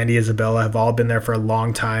Ertz and Andy Isabella have all been there for a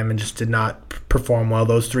long time and just did not perform well.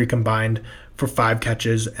 Those 3 combined for 5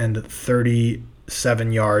 catches and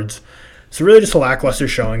 37 yards. So really just a lackluster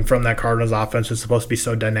showing from that Cardinals offense that's supposed to be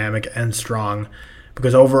so dynamic and strong,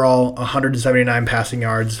 because overall 179 passing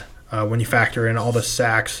yards when you factor in all the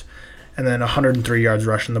sacks and then 103 yards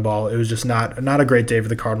rushing the ball. It was just not a great day for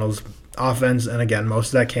the Cardinals offense. And again, most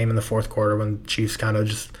of that came in the fourth quarter when the Chiefs kind of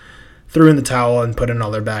just threw in the towel and put in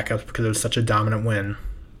all their backups because it was such a dominant win.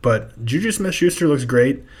 But Juju Smith-Schuster looks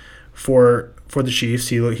great for the Chiefs.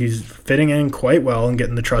 He's fitting in quite well and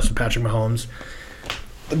getting the trust of Patrick Mahomes.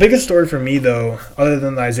 The biggest story for me, though, other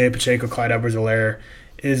than the Isaiah Pacheco, Clyde Edwards-Helaire,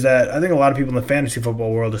 is that I think a lot of people in the fantasy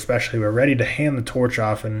football world especially were ready to hand the torch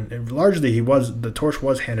off, and largely the torch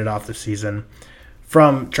was handed off this season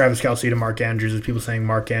from Travis Kelce to Mark Andrews, with people saying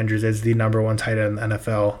Mark Andrews is the number one tight end in the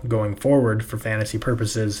NFL going forward for fantasy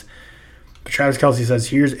purposes. But Travis Kelce says,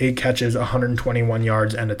 here's 8 catches, 121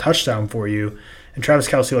 yards, and a touchdown for you. And Travis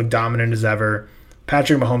Kelce looked dominant as ever.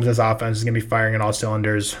 Patrick Mahomes' offense is going to be firing on all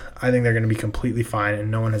cylinders. I think they're going to be completely fine,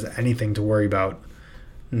 and no one has anything to worry about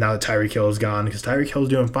now that Tyreek Hill is gone, because Tyreek Hill is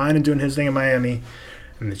doing fine and doing his thing in Miami,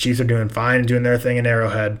 and the Chiefs are doing fine and doing their thing in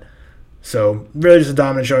Arrowhead. So really just a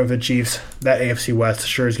dominant showing for the Chiefs. That AFC West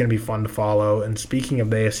sure is going to be fun to follow. And speaking of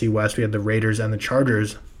the AFC West, we had the Raiders and the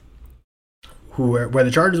Chargers, where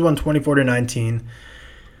the Chargers won 24-19.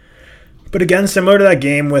 But again, similar to that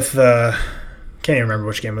game with can't even remember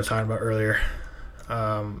which game I was talking about earlier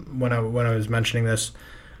when I was mentioning this,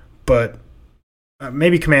 but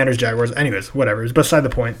maybe Commanders, Jaguars. Anyways, whatever. It's beside the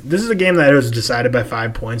point. This is a game that was decided by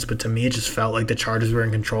 5 points, but to me it just felt like the Chargers were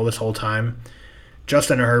in control this whole time.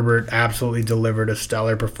 Justin Herbert absolutely delivered a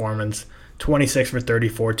stellar performance. 26 for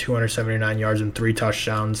 34, 279 yards and 3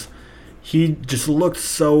 touchdowns. He just looked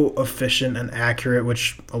so efficient and accurate,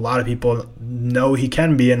 which a lot of people know he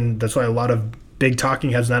can be, and that's why a lot of big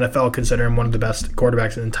talking heads in the NFL consider him one of the best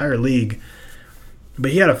quarterbacks in the entire league.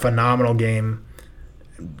 But he had a phenomenal game.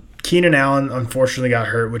 Keenan Allen unfortunately got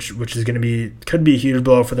hurt, which is going to could be a huge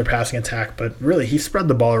blow for their passing attack, but really he spread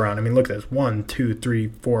the ball around. I mean, look at this. 1, 2, 3,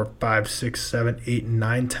 4, 5, 6, 7, 8,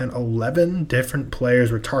 9, 10, 11 different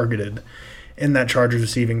players were targeted in that Chargers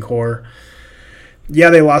receiving core. Yeah,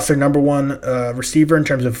 they lost their number one receiver in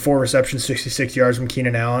terms of 4 receptions, 66 yards from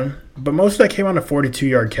Keenan Allen, but most of that came on a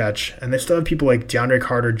 42-yard catch, and they still have people like DeAndre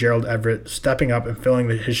Carter, Gerald Everett stepping up and filling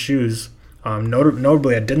his shoes.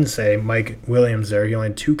 Notably, I didn't say Mike Williams there. He only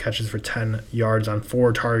had 2 catches for 10 yards on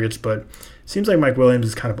 4 targets, but it seems like Mike Williams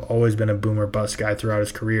has kind of always been a boomer bust guy throughout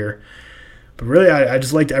his career. But really, I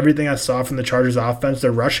just liked everything I saw from the Chargers offense.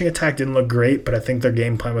 Their rushing attack didn't look great, but I think their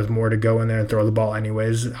game plan was more to go in there and throw the ball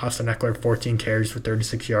anyways. Austin Eckler, 14 carries for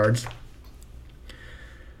 36 yards.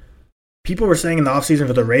 People were saying in the offseason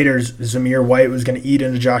for the Raiders, Zamir White was going to eat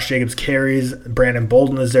into Josh Jacobs' carries. Brandon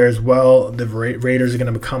Bolden is there as well. The Raiders are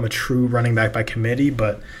going to become a true running back by committee,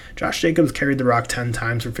 but Josh Jacobs carried the rock 10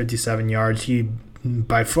 times for 57 yards. He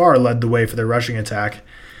by far led the way for their rushing attack.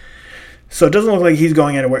 So it doesn't look like he's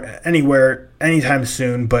going anywhere anytime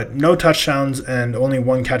soon, but no touchdowns and only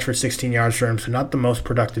 1 catch for 16 yards for him, so not the most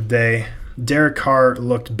productive day. Derek Carr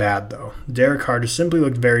looked bad, though. Derek Carr just simply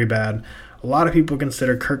looked very bad. A lot of people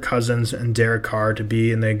consider Kirk Cousins and Derek Carr to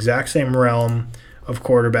be in the exact same realm of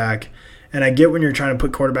quarterback, and I get when you're trying to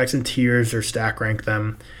put quarterbacks in tiers or stack rank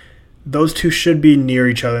them. Those two should be near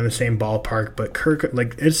each other in the same ballpark, but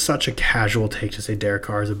it's such a casual take to say Derek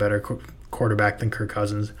Carr is a better quarterback than Kirk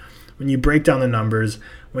Cousins. When you break down the numbers,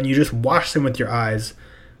 when you just watch them with your eyes,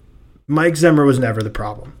 Mike Zimmer was never the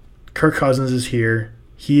problem. Kirk Cousins is here.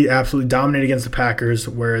 He absolutely dominated against the Packers,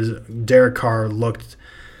 whereas Derek Carr looked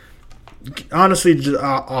honestly just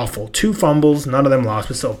awful. 2 fumbles, none of them lost,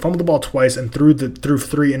 but still fumbled the ball twice and threw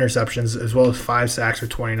 3 interceptions as well as 5 sacks for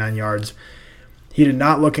 29 yards. He did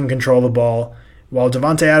not look in control of the ball. While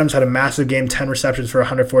Davante Adams had a massive game, 10 receptions for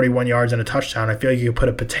 141 yards and a touchdown, I feel like you could put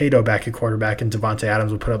a potato back at quarterback and Davante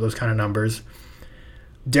Adams would put up those kind of numbers.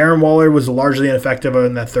 Darren Waller was largely ineffective other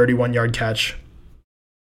than that 31-yard catch.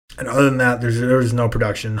 And other than that, there was no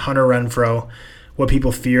production. Hunter Renfrow, what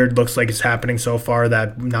people feared looks like it's happening so far,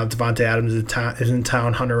 that now Davante Adams is in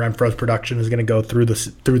town. Hunter Renfrow's production is going to go through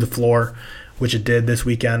the floor, which it did this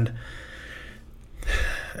weekend.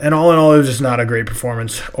 And all in all, it was just not a great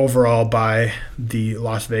performance overall by the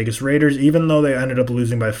Las Vegas Raiders. Even though they ended up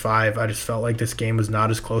losing by 5, I just felt like this game was not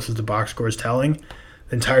as close as the box score is telling.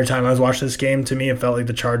 The entire time I was watching this game, to me, it felt like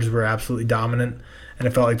the Chargers were absolutely dominant, and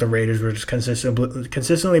it felt like the Raiders were just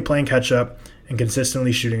consistently playing catch-up and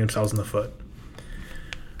consistently shooting themselves in the foot.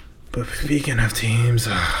 But speaking of teams,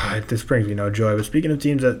 this brings me no joy, but speaking of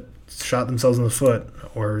teams that shot themselves in the foot,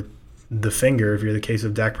 or the finger if you're the case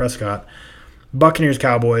of Dak Prescott, Buccaneers,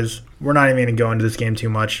 Cowboys, we're not even going to go into this game too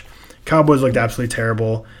much. Cowboys looked absolutely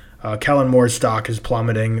terrible. Kellen Moore's stock is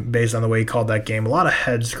plummeting based on the way he called that game. A lot of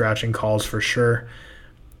head-scratching calls for sure.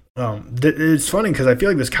 It's funny because I feel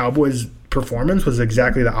like this Cowboys performance was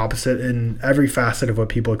exactly the opposite in every facet of what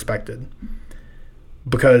people expected.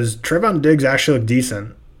 because Trevon Diggs actually looked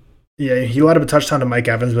decent. Yeah, he let up a touchdown to Mike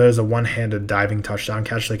Evans, but it was a one-handed diving touchdown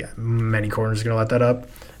catch. Like, many corners are going to let that up.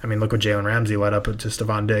 I mean, look what Jalen Ramsey let up to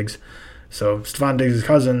Stephon Diggs. So Stephon Diggs'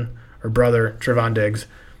 cousin or brother, Trevon Diggs,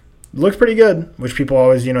 looks pretty good, which people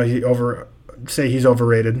always, say he's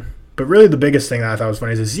overrated. But really the biggest thing that I thought was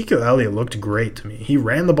funny is Ezekiel Elliott looked great to me. He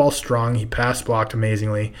ran the ball strong. He pass blocked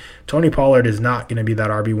amazingly. Tony Pollard is not going to be that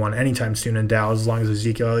RB1 anytime soon in Dallas as long as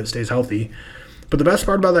Ezekiel Elliott stays healthy. But the best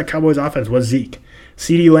part about that Cowboys offense was Zeke.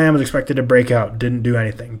 CeeDee Lamb was expected to break out, didn't do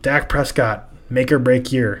anything. Dak Prescott, make or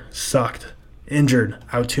break year, sucked. Injured,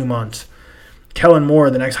 out 2 months. Kellen Moore,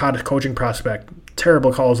 the next hottest coaching prospect,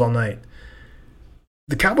 terrible calls all night.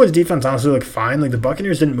 The Cowboys defense honestly looked fine. Like, the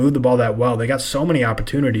Buccaneers didn't move the ball that well. They got so many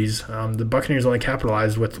opportunities. The Buccaneers only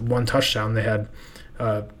capitalized with 1 touchdown. They had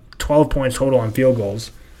 12 points total on field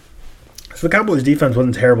goals. So the Cowboys defense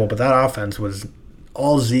wasn't terrible, but that offense was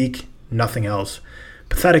all Zeke, nothing else.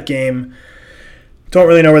 Pathetic game. Don't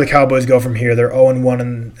really know where the Cowboys go from here. They're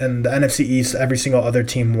 0-1 in the NFC East. Every single other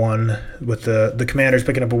team won, with the Commanders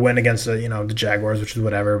picking up a win against the Jaguars, which is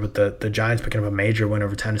whatever, but the Giants picking up a major win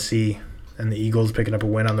over Tennessee, and the Eagles picking up a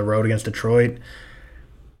win on the road against Detroit.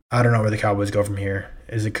 I don't know where the Cowboys go from here.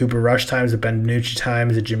 Is it Cooper Rush time? Is it Ben DiNucci time?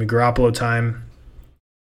 Is it Jimmy Garoppolo time?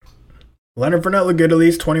 Leonard Fournette looked good at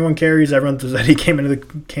least. 21 carries. Everyone said he came into the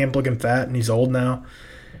camp looking fat, and he's old now.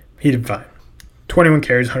 He did fine. 21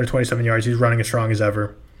 carries, 127 yards. He's running as strong as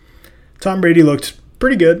ever. Tom Brady looked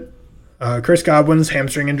pretty good. Chris Godwin's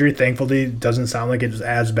hamstring injury, thankfully, doesn't sound like it's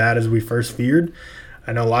as bad as we first feared.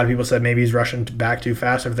 I know a lot of people said maybe he's rushing back too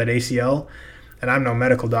fast after that ACL. And I'm no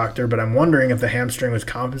medical doctor, but I'm wondering if the hamstring was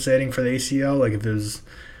compensating for the ACL. Like, if it was,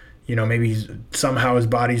 maybe somehow his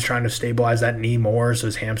body's trying to stabilize that knee more, so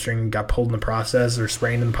his hamstring got pulled in the process or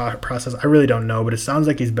sprained in the process. I really don't know, but it sounds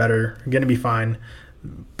like he's better, going to be fine.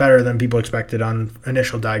 Better than people expected on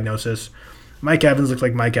initial diagnosis. Mike Evans looks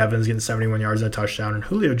like Mike Evans, getting 71 yards and a touchdown. And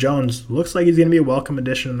Julio Jones looks like he's going to be a welcome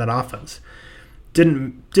addition in that offense.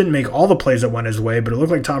 Didn't make all the plays that went his way, but it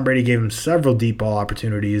looked like Tom Brady gave him several deep ball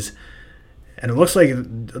opportunities. And it looks like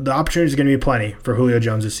the opportunities are going to be plenty for Julio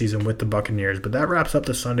Jones this season with the Buccaneers. But that wraps up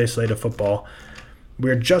the Sunday slate of football.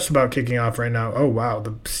 We're just about kicking off right now. Oh, wow.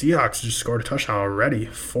 The Seahawks just scored a touchdown already.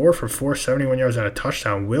 4 for 4, 71 yards and a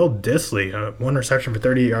touchdown. Will Dissly, 1 reception for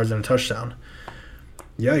 38 yards and a touchdown.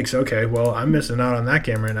 Yikes. Okay, well, I'm missing out on that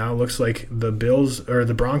game right now. It looks like the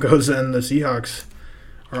Broncos and the Seahawks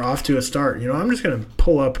are off to a start. I'm just going to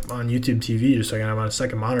pull up on YouTube TV just so I can have on a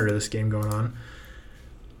second monitor this game going on.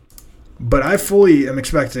 But I'm fully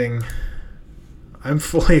expecting the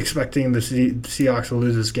Seahawks to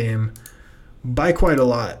lose this game by quite a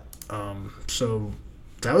lot. So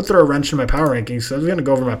that would throw a wrench in my power rankings. So I was going to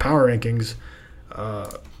go over my power rankings,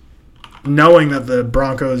 knowing that the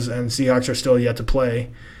Broncos and Seahawks are still yet to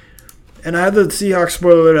play. And I have the Seahawks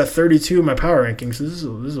spoiler alert at 32 in my power rankings. So this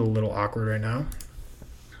is a little awkward right now.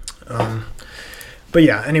 But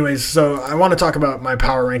yeah, anyways, so I want to talk about my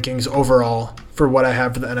power rankings overall for what I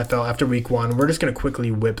have for the NFL after week 1. We're just going to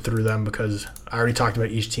quickly whip through them because I already talked about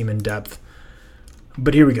each team in depth.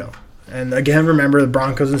 But here we go. And again, remember, the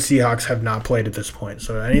Broncos and Seahawks have not played at this point.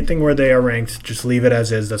 So anything where they are ranked, just leave it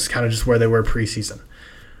as is. That's kind of just where they were preseason.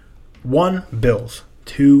 1, Bills.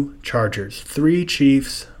 2, Chargers. 3,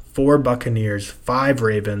 Chiefs. 4, Buccaneers. 5,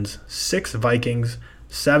 Ravens. 6, Vikings.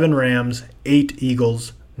 7, Rams. 8,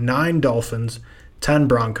 Eagles. 9, Dolphins. 10,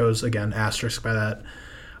 Broncos. Again, asterisk by that.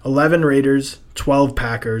 11, Raiders. 12,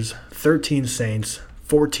 Packers. 13, Saints.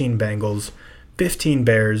 14, Bengals. 15,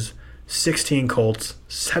 Bears. 16, Colts,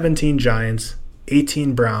 17, Giants,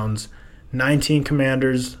 18, Browns, 19,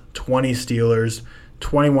 Commanders, 20, Steelers,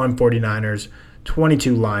 21, 49ers,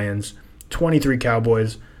 22, Lions, 23,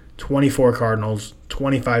 Cowboys, 24, Cardinals,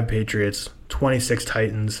 25, Patriots, 26,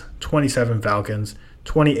 Titans, 27, Falcons,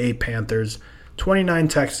 28, Panthers, 29,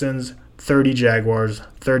 Texans, 30, Jaguars,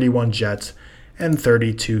 31, Jets, and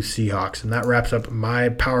 32, Seahawks. And that wraps up my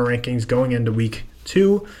power rankings going into week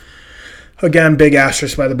 2. Again, big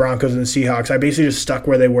asterisk by the Broncos and the Seahawks. I basically just stuck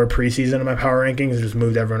where they were preseason in my power rankings and just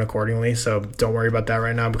moved everyone accordingly. So don't worry about that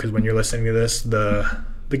right now because when you're listening to this, the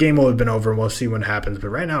game will have been over and we'll see what happens. But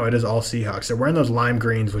right now, it is all Seahawks. They're wearing those lime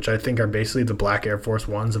greens, which I think are basically the black Air Force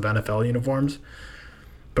Ones of NFL uniforms.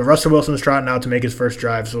 But Russell Wilson's trotting out to make his first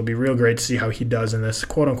drive, so it'll be real great to see how he does in this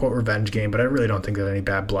quote-unquote revenge game. But I really don't think there's any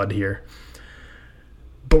bad blood here.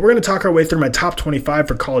 But we're going to talk our way through my top 25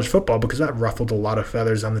 for college football because that ruffled a lot of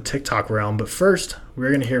feathers on the TikTok realm. But first, we're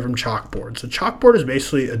going to hear from Chalkboard. So Chalkboard is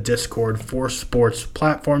basically a Discord for sports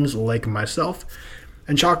platforms like myself.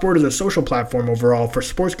 And Chalkboard is a social platform overall for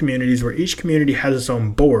sports communities where each community has its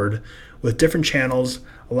own board with different channels,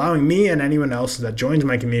 allowing me and anyone else that joins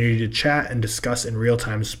my community to chat and discuss in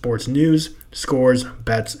real-time sports news, scores,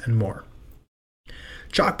 bets, and more.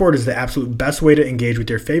 Chalkboard is the absolute best way to engage with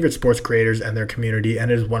your favorite sports creators and their community,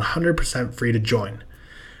 and it is 100% free to join.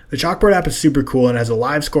 The Chalkboard app is super cool and has a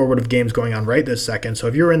live scoreboard of games going on right this second, so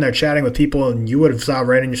if you were in there chatting with people and you would have saw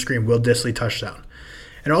right on your screen Will Dissly touchdown.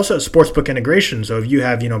 And also sportsbook integration, so if you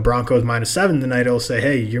have Broncos -7 tonight, it'll say,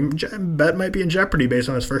 hey, your bet might be in jeopardy based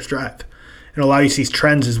on this first drive. It'll allow you to see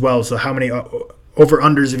trends as well, so how many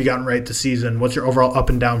over-unders have you gotten right this season? What's your overall up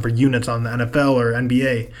and down for units on the NFL or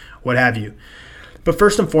NBA, what have you. But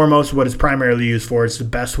first and foremost, what it's primarily used for is the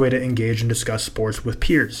best way to engage and discuss sports with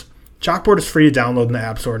peers. Chalkboard is free to download in the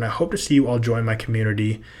App Store, and I hope to see you all join my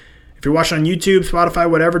community. If you're watching on YouTube, Spotify,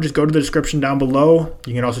 whatever, just go to the description down below.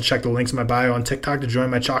 You can also check the links in my bio on TikTok to join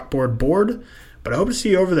my Chalkboard board. But I hope to see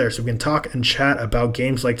you over there so we can talk and chat about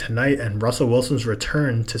games like tonight and Russell Wilson's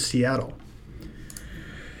return to Seattle.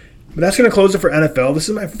 But that's going to close it for NFL. This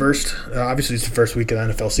is my first, obviously it's the first week of the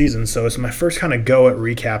NFL season, so it's my first kind of go at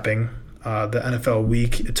recapping the NFL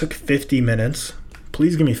week. It took 50 minutes.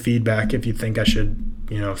 Please give me feedback if you think I should,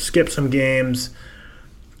 skip some games,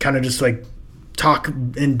 kind of just like talk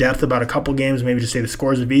in depth about a couple games, maybe just say the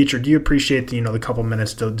scores of each, or do you appreciate the couple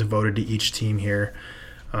minutes devoted to each team here?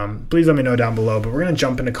 Please let me know down below, but we're going to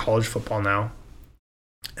jump into college football now.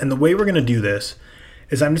 And the way we're going to do this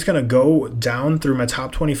is I'm just going to go down through my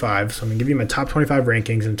top 25. So I'm going to give you my top 25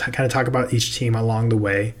 rankings and kind of talk about each team along the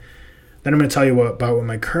way. Then I'm going to tell you about what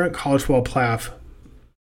my current college football playoff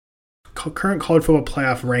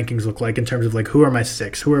rankings look like in terms of like who are my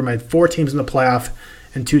 6, who are my 4 teams in the playoff,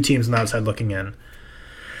 and 2 teams on the outside looking in.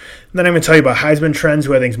 Then I'm going to tell you about Heisman trends,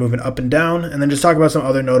 who I think is moving up and down, and then just talk about some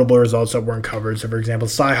other notable results that weren't covered. So, for example,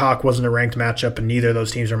 Cy-Hawk wasn't a ranked matchup, and neither of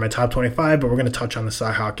those teams are in my top 25, but we're going to touch on the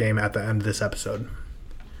Cy-Hawk game at the end of this episode.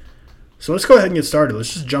 So let's go ahead and get started.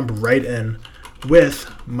 Let's just jump right in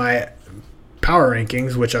with my power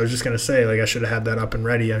rankings, which I was just going to say, like I should have had that up and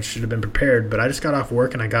ready. I should have been prepared, but I just got off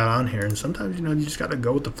work and I got on here, and sometimes, you just got to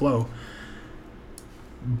go with the flow.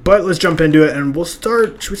 But let's jump into it, and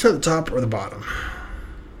should we start at the top or the bottom?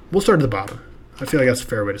 We'll start at the bottom. I feel like that's a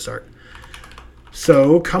fair way to start.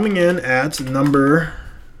 So coming in at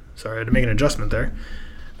sorry, I had to make an adjustment there.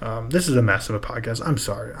 This is a mess of a podcast. I'm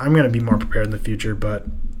sorry. I'm going to be more prepared in the future, but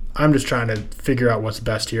I'm just trying to figure out what's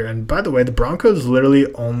best here. And by the way, the Broncos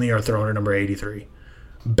literally only are throwing at number 83.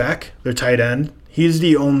 Beck, their tight end, he's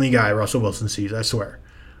the only guy Russell Wilson sees, I swear.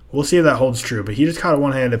 We'll see if that holds true, but he just caught a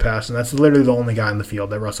one-handed pass, and that's literally the only guy in the field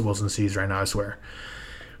that Russell Wilson sees right now, I swear.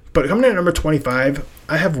 But coming in at number 25,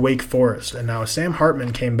 I have Wake Forest. And now Sam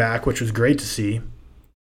Hartman came back, which was great to see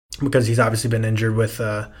because he's obviously been injured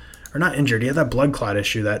or not injured. He had that blood clot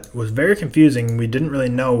issue that was very confusing. We didn't really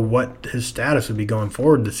know what his status would be going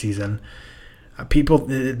forward this season.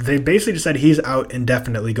 They basically just said he's out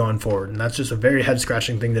indefinitely going forward. And that's just a very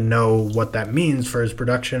head-scratching thing to know what that means for his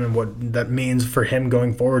production and what that means for him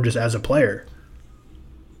going forward just as a player.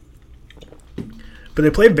 But they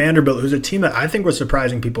played Vanderbilt, who's a team that I think was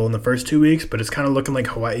surprising people in the first 2 weeks, but it's kind of looking like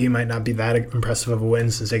Hawaii might not be that impressive of a win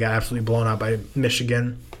since they got absolutely blown out by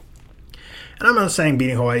Michigan. And I'm not saying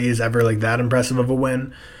beating Hawaii is ever like that impressive of a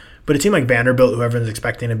win, but a team like Vanderbilt, who everyone's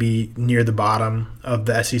expecting to be near the bottom of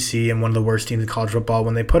the SEC and one of the worst teams in college football,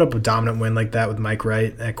 when they put up a dominant win like that with Mike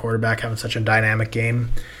Wright at quarterback having such a dynamic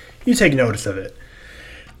game, you take notice of it.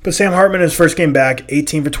 But Sam Hartman, his first game back,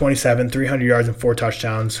 18 for 27, 300 yards and 4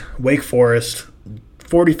 touchdowns. Wake Forest,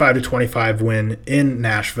 45-25 win in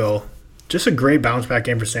Nashville. Just a great bounce-back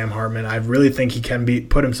game for Sam Hartman. I really think he can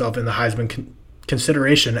put himself in the Heisman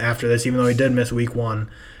consideration after this, even though he did miss week 1.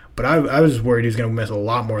 But I was worried he was going to miss a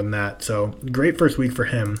lot more than that. So great first week for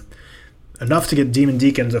him. Enough to get Demon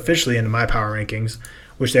Deacons officially into my power rankings,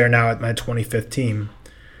 which they are now at my 25th team.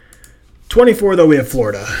 24, though, we have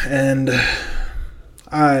Florida. And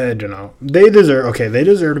I don't know. They deserve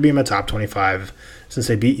to be in my top 25 since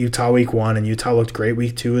they beat Utah week 1, and Utah looked great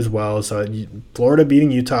week 2 as well. So Florida beating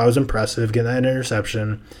Utah was impressive, getting that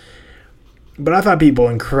interception. But I thought people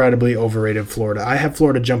incredibly overrated Florida. I have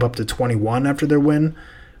Florida jump up to 21 after their win,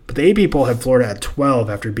 but the AP poll had Florida at 12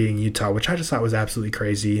 after beating Utah, which I just thought was absolutely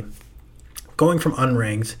crazy. Going from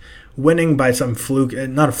unranked, winning by some fluke,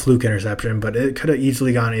 not a fluke interception, but it could have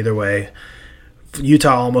easily gone either way.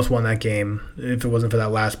 Utah almost won that game if it wasn't for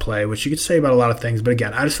that last play, which you could say about a lot of things. But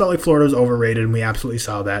again, I just felt like Florida was overrated, and we absolutely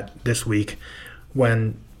saw that this week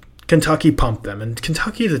when Kentucky pumped them. And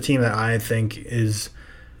Kentucky is a team that I think is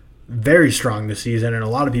very strong this season, and a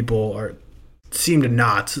lot of people are seem to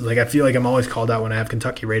not. Like, I feel like I'm always called out when I have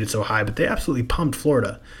Kentucky rated so high, but they absolutely pumped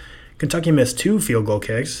Florida. Kentucky missed 2 field goal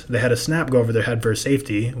kicks. They had a snap go over their head for a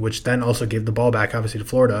safety, which then also gave the ball back, obviously, to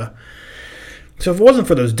Florida. So if it wasn't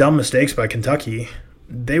for those dumb mistakes by Kentucky,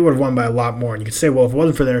 they would have won by a lot more. And you could say, well, if it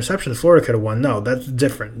wasn't for the interceptions, Florida could have won. No, that's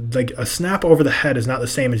different. Like, a snap over the head is not the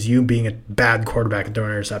same as you being a bad quarterback and throwing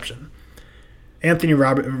an interception. Anthony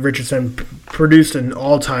Richardson produced an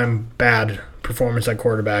all-time bad performance at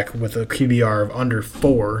quarterback with a QBR of under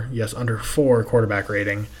 4. Yes, under 4 quarterback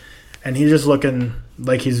rating. And he's just looking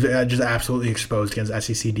like he's just absolutely exposed against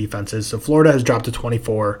SEC defenses. So Florida has dropped to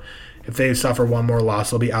 24. If they suffer one more loss,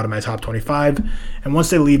 they'll be out of my top 25. And once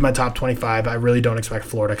they leave my top 25, I really don't expect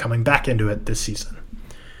Florida coming back into it this season.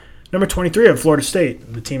 Number 23 of Florida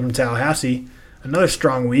State, the team from Tallahassee. Another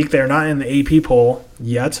strong week. They're not in the AP poll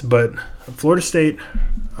yet, but Florida State,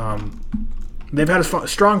 they've had a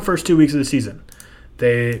strong first 2 weeks of the season.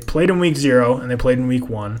 They played in week 0 and they played in week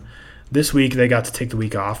 1. This week they got to take the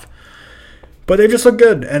week off. But they just look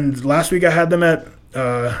good. And last week I had them at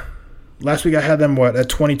at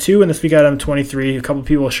 22, and this week I had them at 23. A couple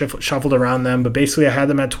people shuffled around them, but basically I had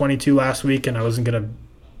them at 22 last week, and I wasn't going to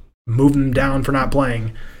move them down for not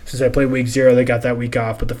playing. Since I played week 0, they got that week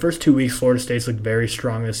off. But the first 2 weeks, Florida State's looked very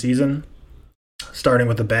strong this season, starting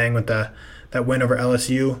with a bang with that win over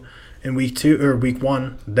LSU in week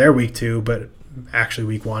 1. Their week 2, but actually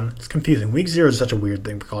week 1. It's confusing. Week 0 is such a weird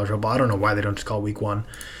thing for college football. I don't know why they don't just call it week 1.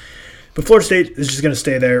 But Florida State is just going to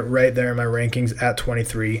stay there, right there in my rankings at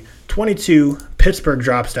 23. 22, Pittsburgh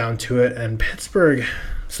drops down to it. And Pittsburgh,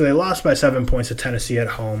 so they lost by 7 points to Tennessee at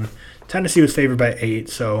home. Tennessee was favored by 8.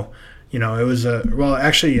 So, it was at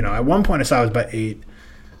one point I saw it was by 8.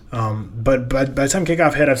 But by the time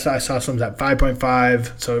kickoff hit, I saw some at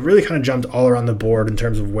 5.5. So it really kind of jumped all around the board in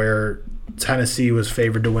terms of where Tennessee was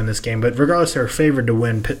favored to win this game. But regardless, they were favored to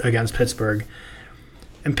win against Pittsburgh.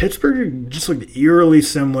 And Pittsburgh just looked eerily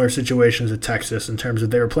similar situations to Texas in terms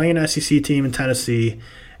of they were playing an SEC team in Tennessee,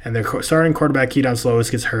 and their starting quarterback, Keaton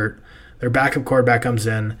Slovis, gets hurt. Their backup quarterback comes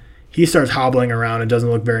in. He starts hobbling around and doesn't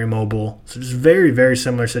look very mobile. So just very, very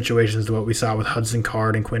similar situations to what we saw with Hudson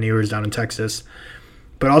Card and Quinn Ewers down in Texas.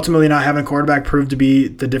 But ultimately not having a quarterback proved to be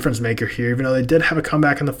the difference maker here, even though they did have a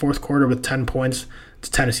comeback in the fourth quarter with 10 points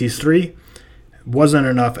to Tennessee's 3. It wasn't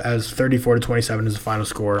enough, as 34-27 is the final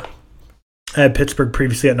score. I had Pittsburgh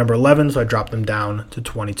previously at number 11, so I dropped them down to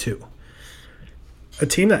 22. A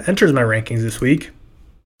team that enters my rankings this week,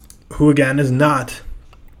 who again is not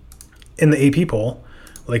in the AP poll,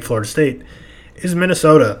 like Florida State, is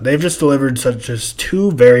Minnesota. They've just delivered just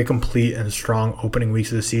 2 very complete and strong opening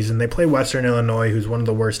weeks of the season. They play Western Illinois, who's one of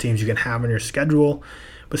the worst teams you can have on your schedule,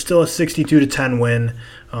 but still a 62-10 win,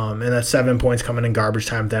 and that's 7 points coming in garbage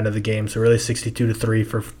time at the end of the game, so really 62-3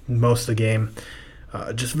 for most of the game.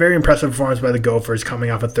 Just very impressive performance by the Gophers, coming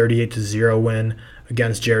off a 38-0 win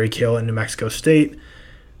against Jerry Kill in New Mexico State.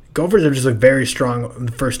 Gophers have just looked very strong in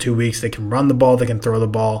the first 2 weeks. They can run the ball, they can throw the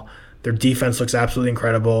ball. Their defense looks absolutely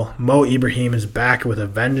incredible. Mo Ibrahim is back with a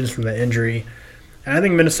vengeance from the injury. And I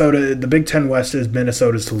think Minnesota, the Big Ten West is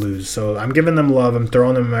Minnesota's to lose. So I'm giving them love. I'm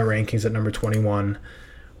throwing them in my rankings at number 21.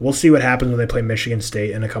 We'll see what happens when they play Michigan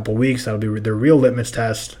State in a couple weeks. That'll be their real litmus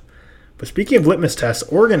test. But speaking of litmus tests,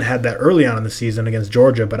 Oregon had that early on in the season against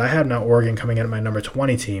Georgia, but I had now Oregon coming in at my number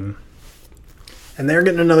 20 team. And they're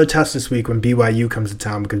getting another test this week when BYU comes to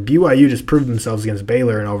town, because BYU just proved themselves against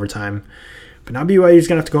Baylor in overtime. But now BYU is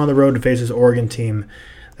going to have to go on the road to face this Oregon team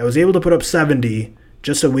that was able to put up 70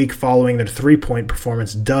 just a week following their 3-point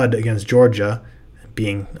performance dud against Georgia,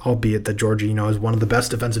 albeit that Georgia, is one of the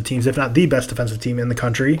best defensive teams, if not the best defensive team in the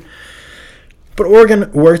country. But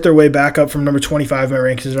Oregon worked their way back up from number 25 in my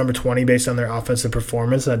rankings to number 20 based on their offensive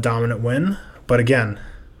performance, that dominant win. But again,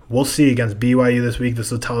 we'll see against BYU this week.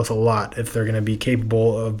 This will tell us a lot if they're going to be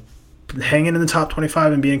capable of hanging in the top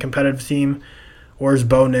 25 and being a competitive team, or is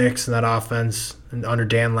Bo Nix and that offense under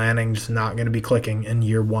Dan Lanning just not going to be clicking in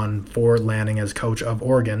year 1 for Lanning as coach of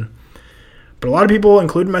Oregon. But a lot of people,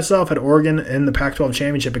 including myself, had Oregon in the Pac-12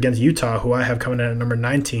 championship against Utah, who I have coming in at number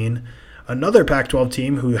 19. Another Pac-12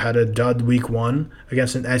 team who had a dud week 1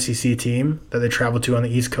 against an SEC team that they traveled to on the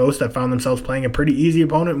East Coast that found themselves playing a pretty easy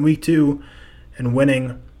opponent in week 2 and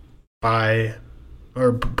winning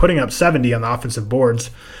putting up 70 on the offensive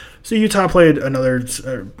boards. So Utah played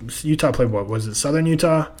what was it, Southern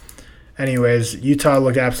Utah? Anyways, Utah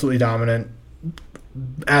looked absolutely dominant,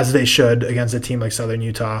 as they should, against a team like Southern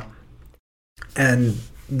Utah. And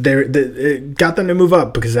it got them to move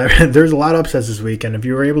up, because there's a lot of upsets this week, and if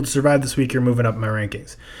you were able to survive this week, you're moving up in my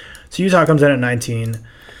rankings. So Utah comes in at 19.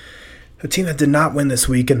 A team that did not win this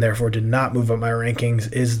week and therefore did not move up my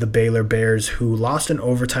rankings is the Baylor Bears, who lost in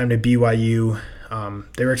overtime to BYU.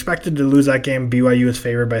 They were expected to lose that game. BYU was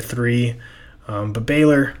favored by 3, but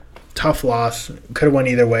Baylor, tough loss. Could have won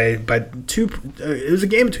either way. But it was a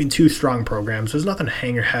game between two strong programs. There's nothing to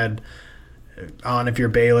hang your head on if you're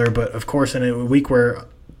Baylor, but of course in a week where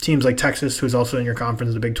teams like Texas, who's also in your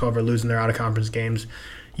conference, the Big 12, are losing their out-of-conference games,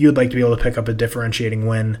 you would like to be able to pick up a differentiating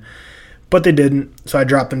win. But they didn't, so I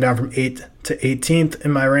dropped them down from 8th to 18th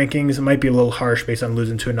in my rankings. It might be a little harsh based on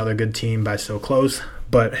losing to another good team by so close,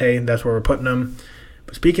 but hey, that's where we're putting them.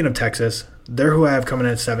 But speaking of Texas, they're who I have coming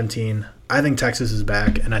in at 17. I think Texas is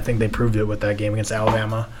back, and I think they proved it with that game against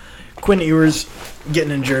Alabama. Quinn Ewers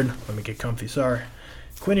getting injured. Let me get comfy, sorry.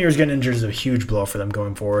 Quinn Ewers getting injured is a huge blow for them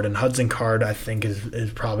going forward, and Hudson Card, I think,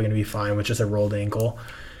 is probably going to be fine with just a rolled ankle.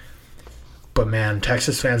 But man,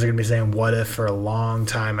 Texas fans are going to be saying what if for a long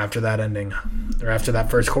time after that ending, or after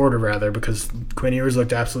that first quarter rather, because Quinn Ewers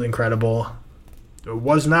looked absolutely incredible. It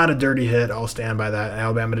was not a dirty hit, I'll stand by that.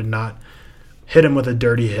 Alabama did not hit him with a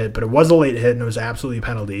dirty hit, but it was a late hit and it was absolutely a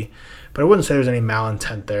penalty. But I wouldn't say there was any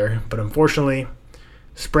malintent there. But unfortunately,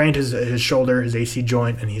 sprained his shoulder, his AC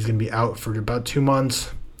joint, and he's going to be out for about 2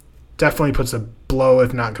 months. Definitely puts a blow,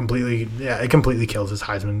 if not completely. Yeah, it completely kills his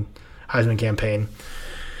Heisman campaign.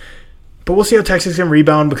 But we'll see how Texas can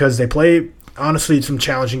rebound because they play, honestly, some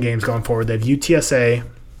challenging games going forward. They have UTSA,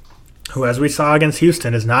 who, as we saw against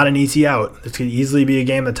Houston, is not an easy out. This could easily be a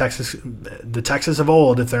game that the Texas of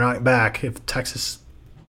old, if they're not back, if Texas,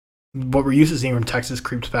 what we're used to seeing from Texas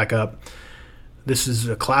creeps back up. This is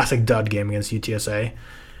a classic dud game against UTSA.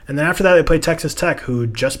 And then after that, they play Texas Tech, who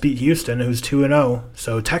just beat Houston, who's 2-0.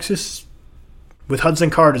 So Texas, with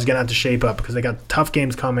Hudson Card, is going to have to shape up because they got tough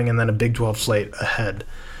games coming and then a Big 12 slate ahead.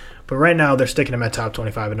 But right now, they're sticking them at top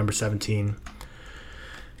 25 at number 17.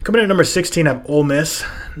 Coming in at number 16, I have Ole Miss.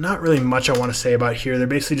 Not really much I want to say about here. They're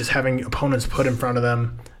basically just having opponents put in front of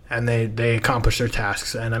them, and they accomplish their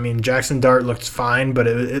tasks. And, I mean, Jackson Dart looked fine,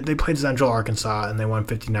 but they played Central Arkansas, and they won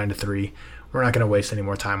 59-3. We're not going to waste any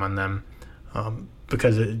more time on them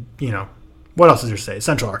because, what else is there to say?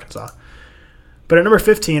 Central Arkansas. But at number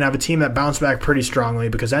 15, I have a team that bounced back pretty strongly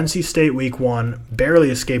because NC State Week 1 barely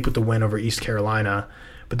escaped with the win over East Carolina.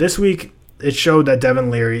 But this week, it showed that Devin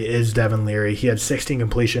Leary is Devin Leary. He had 16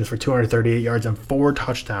 completions for 238 yards and 4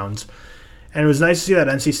 touchdowns. And it was nice to see that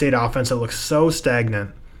NC State offense that looked so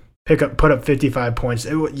stagnant put up 55 points.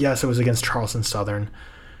 Yes, it was against Charleston Southern.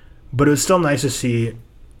 But it was still nice to see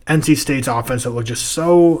NC State's offense that looked just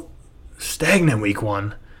so stagnant week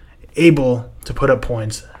 1, able to put up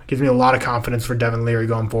points. Gives me a lot of confidence for Devin Leary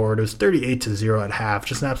going forward. It was 38-0 at half.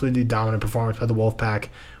 Just an absolutely dominant performance by the Wolfpack,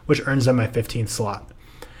 which earns them my 15th slot.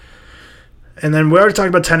 And then we already talked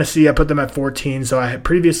about Tennessee. I put them at 14. So I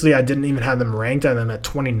didn't even have them ranked. I had them at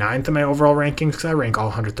 29th in my overall rankings because I rank all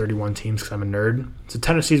 131 teams because I'm a nerd. So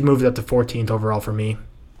Tennessee's moved up to 14th overall for me.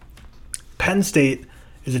 Penn State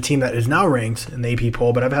is a team that is now ranked in the AP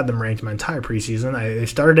poll, but I've had them ranked my entire preseason. They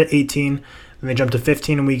started at 18, then they jumped to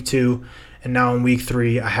 15 in week 2, and now in week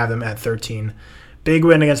 3 I have them at 13. Big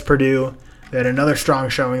win against Purdue. They had another strong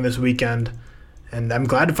showing this weekend. And I'm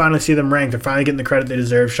glad to finally see them ranked. They're finally getting the credit they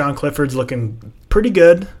deserve. Sean Clifford's looking pretty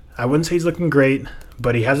good. I wouldn't say he's looking great,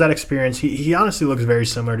 but he has that experience. He honestly looks very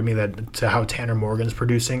similar to me to how Tanner Morgan's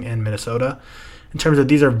producing in Minnesota. In terms of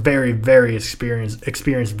these are very, very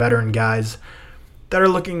experienced veteran guys that are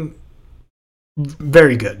looking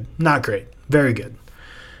very good. Not great. Very good.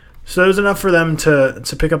 So it was enough for them to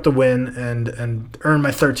pick up the win and earn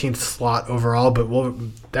my 13th slot overall.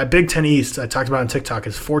 But that Big Ten East I talked about on TikTok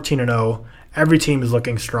is 14-0. Every team is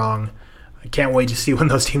looking strong. I can't wait to see when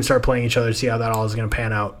those teams start playing each other to see how that all is going to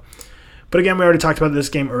pan out. But again, we already talked about this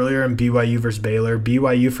game earlier in BYU versus Baylor.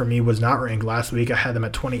 BYU for me was not ranked last week. I had them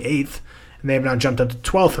at 28th, and they have now jumped up to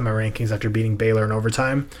 12th in my rankings after beating Baylor in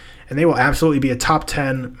overtime. And they will absolutely be a top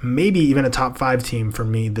 10, maybe even a top 5 team for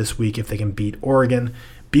me this week if they can beat Oregon.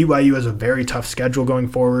 BYU has a very tough schedule going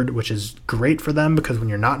forward, which is great for them because when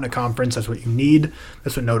you're not in a conference, that's what you need.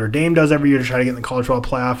 That's what Notre Dame does every year to try to get in the college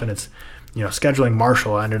football playoff, and it's scheduling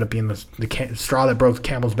Marshall ended up being the straw that broke the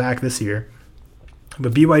camel's back this year.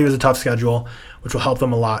 But BYU has a tough schedule, which will help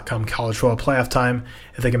them a lot come college football playoff time.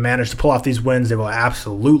 If they can manage to pull off these wins, they will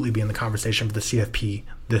absolutely be in the conversation for the CFP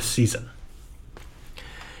this season.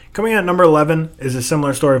 Coming in at number 11 is a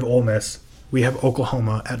similar story of Ole Miss. We have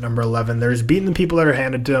Oklahoma at number 11. They're just beating the people that are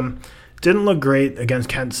handed to them. Didn't look great against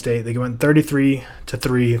Kent State. They went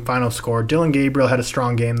 33-3 final score. Dylan Gabriel had a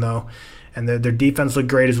strong game, though. And their defense looked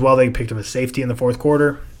great as well. They picked up a safety in the fourth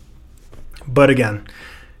quarter. But again,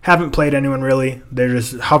 haven't played anyone really. They're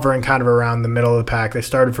just hovering kind of around the middle of the pack. They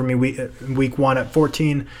started for me week 1 at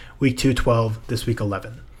 14, week 2, 12, this week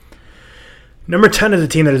 11. Number 10 is a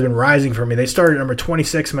team that has been rising for me. They started at number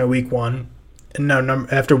 26 in my week 1, and now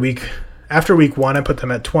after week 1 I put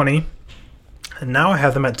them at 20, and now I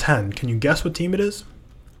have them at 10. Can you guess what team it is?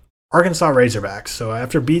 Arkansas Razorbacks. So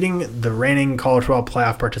after beating the reigning college football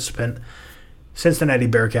playoff participant Cincinnati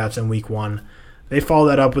Bearcats in week 1, they followed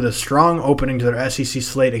that up with a strong opening to their SEC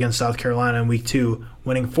slate against South Carolina in week 2,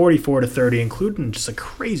 winning 44-30, including just a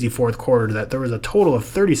crazy fourth quarter that there was a total of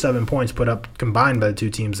 37 points put up combined by the two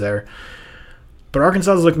teams there. But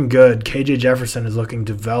Arkansas is looking good. KJ Jefferson is looking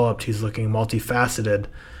developed. He's looking multifaceted.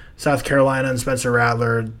 South Carolina and Spencer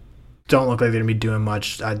Rattler don't look like they're going to be doing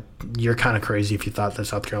much. You're kind of crazy if you thought that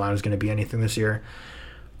South Carolina was going to be anything this year.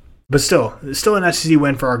 But still an SEC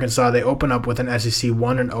win for Arkansas. They open up with an SEC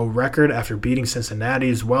 1-0 record after beating Cincinnati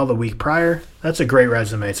as well the week prior. That's a great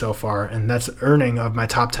resume so far, and that's earning of my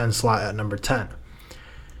top 10 slot at number 10.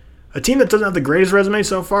 A team that doesn't have the greatest resume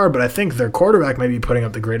so far, but I think their quarterback may be putting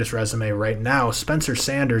up the greatest resume right now. Spencer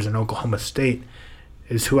Sanders in Oklahoma State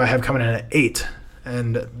is who I have coming in at 8.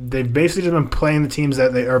 And they've basically just been playing the teams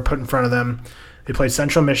that they are put in front of them. They played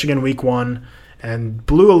Central Michigan week 1 and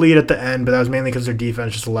blew a lead at the end, but that was mainly because their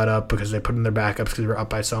defense just let up because they put in their backups because they were up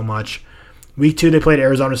by so much. Week 2, they played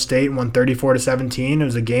Arizona State and won 34-17. It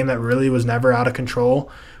was a game that really was never out of control.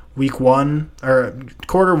 Quarter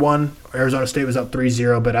 1, Arizona State was up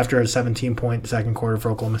 3-0, but after a 17-point second quarter for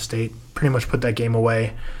Oklahoma State, pretty much put that game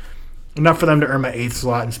away. Enough for them to earn my 8th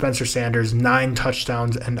slot, and Spencer Sanders, 9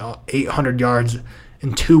 touchdowns and 800 yards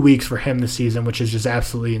in 2 weeks for him this season, which is just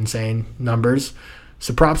absolutely insane numbers.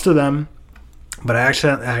 So props to them. But I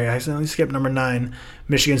accidentally skipped number 9,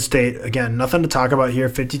 Michigan State. Again, nothing to talk about here.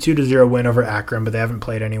 52-0 win over Akron, but they haven't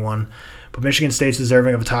played anyone. But Michigan State's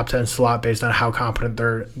deserving of a top 10 slot based on how competent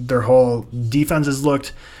their whole defense has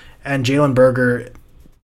looked. And Jalen Berger,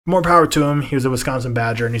 more power to him. He was a Wisconsin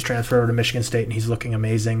Badger, and he's transferred over to Michigan State, and he's looking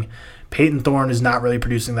amazing. Peyton Thorne is not really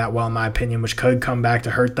producing that well, in my opinion, which could come back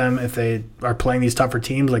to hurt them if they are playing these tougher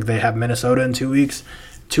teams like they have Minnesota in 2 weeks.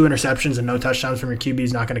 2 interceptions and no touchdowns from your QB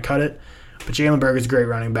is not going to cut it. But Jalen Berger is a great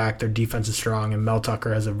running back. Their defense is strong, and Mel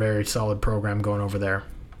Tucker has a very solid program going over there.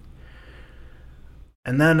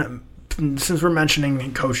 And then, since we're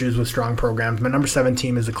mentioning coaches with strong programs, my number 7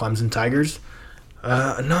 team is the Clemson Tigers.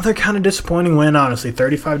 Another kind of disappointing win, honestly.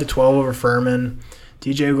 35-12 over Furman.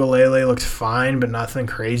 DJ Ugalele looked fine, but nothing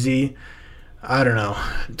crazy. I don't know.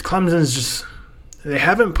 Clemson's just... They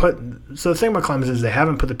haven't put... So the thing about Clemson is they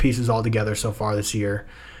haven't put the pieces all together so far this year.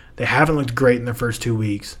 They haven't looked great in their first 2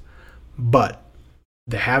 weeks. But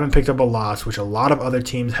they haven't picked up a loss, which a lot of other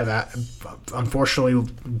teams have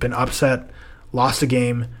unfortunately been upset, lost a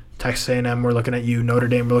game. Texas A&M, we're looking at you. Notre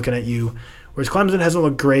Dame, we're looking at you. Whereas Clemson hasn't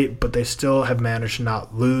looked great, but they still have managed to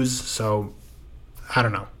not lose. So, I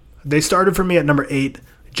don't know. They started for me at number 8,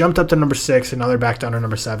 jumped up to number 6, and now they're back down to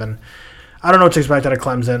number 7. I don't know what to expect out of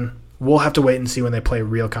Clemson. We'll have to wait and see when they play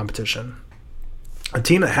real competition. A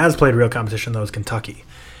team that has played real competition, though, is Kentucky.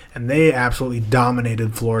 And they absolutely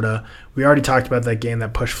dominated Florida. We already talked about that game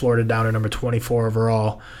that pushed Florida down to number 24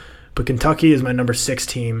 overall. But Kentucky is my number 6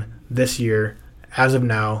 team this year. As of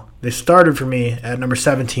now, they started for me at number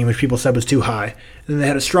 17, which people said was too high. And then they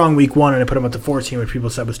had a strong week 1, and I put them up to 14, which people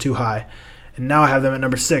said was too high. And now I have them at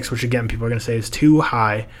number 6, which again, people are going to say is too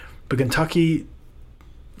high. But Kentucky,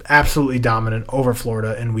 absolutely dominant over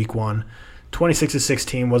Florida in week 1.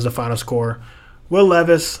 26-16 was the final score. Will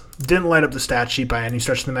Levis didn't light up the stat sheet by any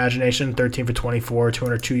stretch of the imagination. 13 for 24,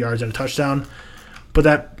 202 yards and a touchdown. But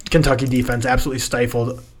that Kentucky defense absolutely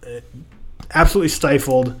stifled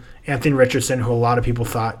Anthony Richardson, who a lot of people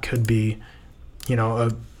thought could be,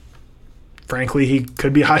 frankly, he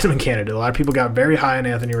could be a Heisman candidate. A lot of people got very high on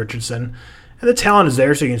Anthony Richardson. And the talent is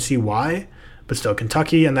there, so you can see why. But still,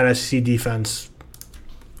 Kentucky and that SEC defense,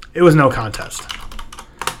 it was no contest.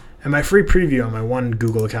 And my free preview on my one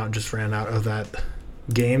Google account just ran out of that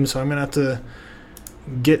game, so I'm going to have to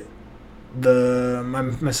get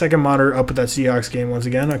my second monitor up at that Seahawks game once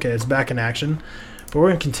again. Okay, it's back in action. But we're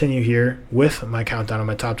going to continue here with my countdown on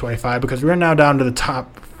my top 25 because we're now down to the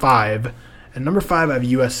top 5. And number 5, I have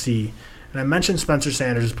USC. And I mentioned Spencer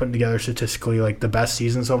Sanders is putting together statistically like the best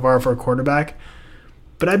season so far for a quarterback.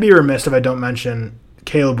 But I'd be remiss if I don't mention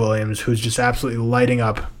Caleb Williams, who's just absolutely lighting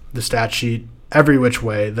up the stat sheet every which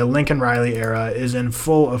way. The Lincoln Riley era is in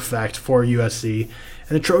full effect for USC.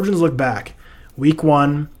 And the Trojans look back. Week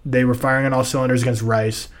 1, they were firing on all cylinders against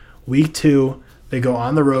Rice. Week 2, they go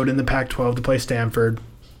on the road in the Pac-12 to play Stanford.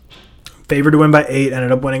 Favored to win by 8,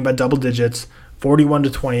 ended up winning by double digits.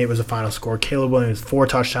 41-28 was the final score. Caleb Williams, 4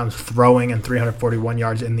 touchdowns throwing and 341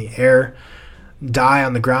 yards in the air. Dye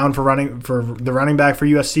on the ground for the running back for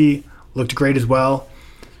USC looked great as well.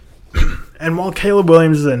 And while Caleb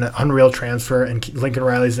Williams is an unreal transfer and Lincoln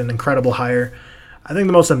Riley's an incredible hire, I think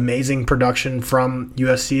the most amazing production from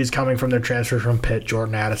USC is coming from their transfer from Pitt,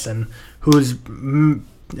 Jordan Addison, who's,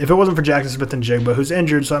 if it wasn't for Jackson Smith-Njigba, who's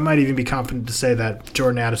injured, so I might even be confident to say that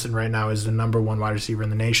Jordan Addison right now is the number 1 wide receiver in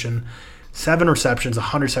the nation. 7 receptions,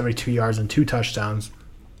 172 yards, and 2 touchdowns.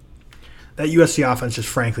 That USC offense just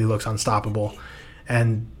frankly looks unstoppable.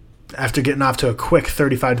 And after getting off to a quick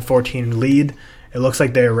 35-14 lead, it looks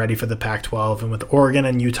like they are ready for the Pac-12. And with Oregon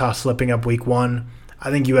and Utah slipping up week 1, I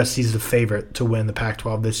think USC is the favorite to win the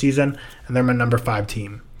Pac-12 this season, and they're my number 5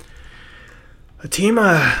 team. A team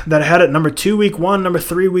that I had at number 2 week 1, number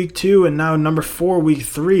 3 week 2, and now number 4 week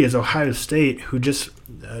 3 is Ohio State, who just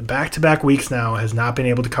back-to-back weeks now has not been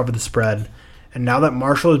able to cover the spread. And now that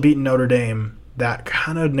Marshall has beaten Notre Dame, that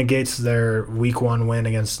kind of negates their week 1 win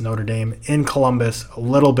against Notre Dame in Columbus a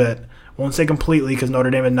little bit. Won't say completely because Notre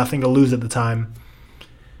Dame had nothing to lose at the time.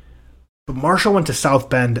 But Marshall went to South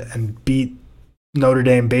Bend and beat Notre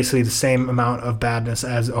Dame basically the same amount of badness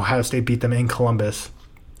as Ohio State beat them in Columbus.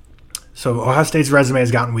 So Ohio State's resume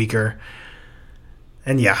has gotten weaker.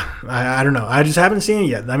 And yeah, I don't know. I just haven't seen it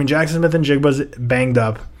yet. I mean, Jackson Smith-Njigba's banged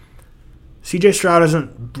up. C.J. Stroud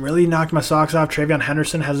hasn't really knocked my socks off. Travion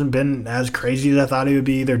Henderson hasn't been as crazy as I thought he would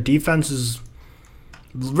be. Their defense has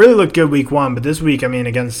really looked good week 1, but this week, I mean,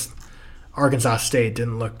 against Arkansas State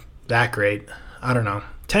didn't look that great. I don't know.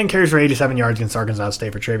 10 carries for 87 yards against Arkansas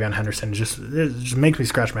State for Travion Henderson. It just makes me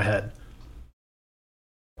scratch my head.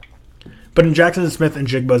 But in Jackson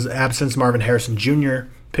Smith-Njigba's absence, Marvin Harrison Jr.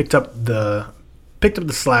 picked up the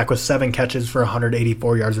slack with 7 catches for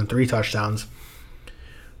 184 yards and 3 touchdowns.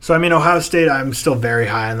 So, I mean, Ohio State, I'm still very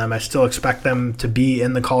high on them. I still expect them to be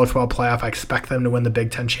in the College Football Playoff. I expect them to win the Big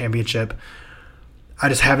Ten Championship. I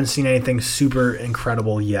just haven't seen anything super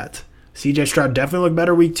incredible yet. C.J. Stroud definitely looked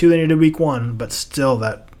better week 2 than he did week 1, but still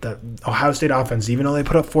that Ohio State offense, even though they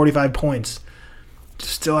put up 45 points,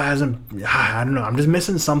 still hasn't, I don't know. I'm just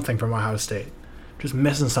missing something from Ohio State. Just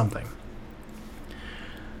missing something.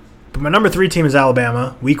 But my number 3 team is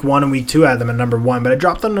Alabama. Week 1 and week 2 I had them at number 1, but I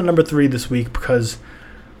dropped them to number 3 this week because,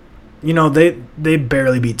 you know, they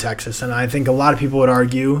barely beat Texas, and I think a lot of people would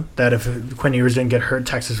argue that if Quinn Ewers didn't get hurt,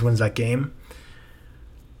 Texas wins that game.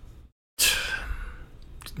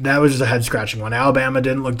 That was just a head-scratching one. Alabama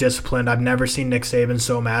didn't look disciplined. I've never seen Nick Saban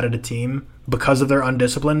so mad at a team because of their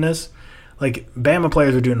undisciplinedness. Like, Bama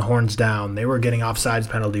players were doing horns down. They were getting offsides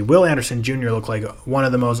penalty. Will Anderson Jr. looked like one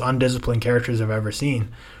of the most undisciplined characters I've ever seen.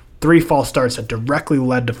 3 false starts that directly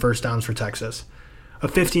led to first downs for Texas. A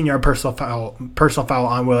 15-yard personal foul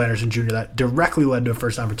on Will Anderson Jr. that directly led to a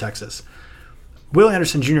first down for Texas. Will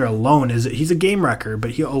Anderson Jr. alone, he's a game wrecker,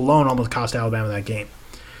 but he alone almost cost Alabama that game.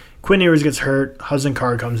 Quinn Ewers gets hurt. Hudson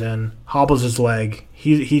Card comes in, hobbles his leg.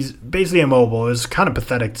 He's basically immobile. It was kind of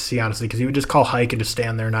pathetic to see, honestly, because he would just call hike and just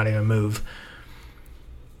stand there and not even move.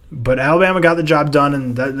 But Alabama got the job done,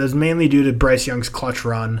 and that's mainly due to Bryce Young's clutch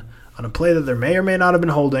run on a play that there may or may not have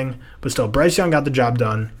been holding. But still, Bryce Young got the job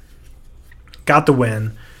done, got the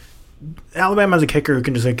win. Alabama has a kicker who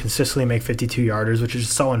can just consistently make 52-yarders, which is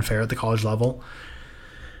so unfair at the college level.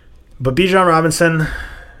 But Bijan Robinson,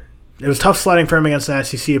 it was tough sledding for him against an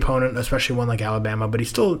SEC opponent, especially one like Alabama, but he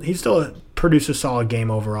still produced a solid game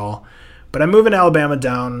overall. But I'm moving Alabama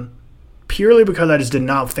down purely because I just did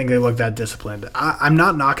not think they looked that disciplined. I'm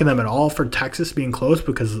not knocking them at all for Texas being close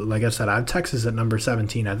because, like I said, I have Texas at number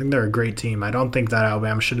 17. I think they're a great team. I don't think that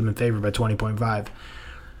Alabama should have been favored by 20.5.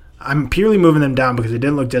 I'm purely moving them down because they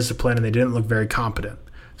didn't look disciplined and they didn't look very competent.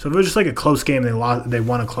 So if it was just like a close game and they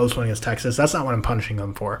won a close one against Texas, that's not what I'm punishing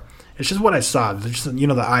them for. It's just what I saw. It's just,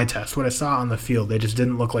 the eye test. What I saw on the field. They just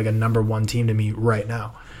didn't look like a number 1 team to me right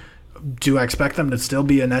now. Do I expect them to still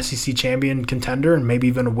be an SEC champion contender and maybe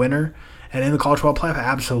even a winner? And in the College Football Playoff,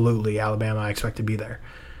 absolutely, Alabama, I expect to be there.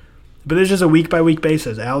 But it's just a week-by-week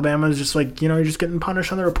basis. Alabama is just like, you're just getting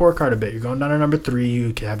punished on the report card a bit. You're going down to number 3.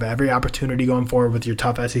 You have every opportunity going forward with your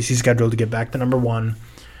tough SEC schedule to get back to number 1.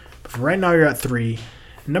 But for right now, you're at 3.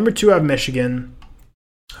 Number 2, I have Michigan,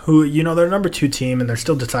 who, they're a number 2 team, and they're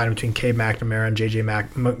still deciding between Cade McNamara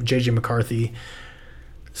and J.J. McCarthy.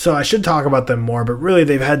 So I should talk about them more, but really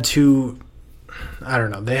they've had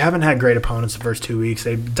they haven't had great opponents the first 2 weeks.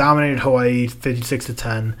 They dominated Hawaii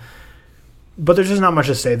 56-10, but there's just not much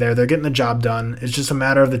to say there. They're getting the job done. It's just a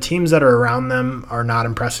matter of the teams that are around them are not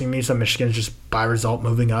impressing me, so Michigan's just by result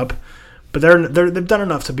moving up. But they've done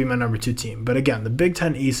enough to be my number 2 team. But again, the Big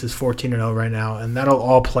Ten East is 14-0 right now, and that'll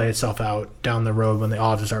all play itself out down the road when they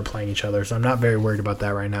all just start playing each other. So I'm not very worried about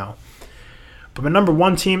that right now. But my number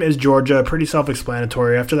 1 team is Georgia. Pretty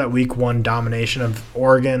self-explanatory. After that Week 1 domination of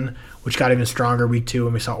Oregon, which got even stronger Week 2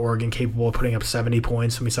 when we saw Oregon capable of putting up 70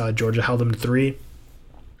 points, and we saw that Georgia held them to 3.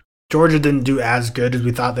 Georgia didn't do as good as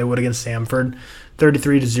we thought they would against Samford.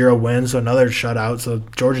 33-0 win, so another shutout. So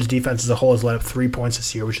Georgia's defense as a whole has let up 3 points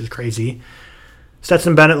this year, which is crazy.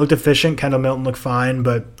 Stetson Bennett looked efficient. Kendall Milton looked fine,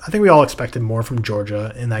 but I think we all expected more from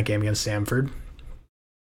Georgia in that game against Samford.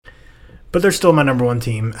 But they're still my number 1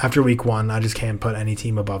 team. After Week 1, I just can't put any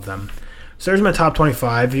team above them. So there's my top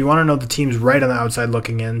 25. If you want to know the teams right on the outside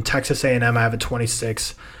looking in, Texas A&M I have at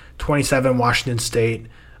 26, 27 Washington State,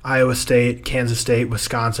 Iowa State, Kansas State,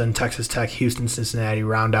 Wisconsin, Texas Tech, Houston, Cincinnati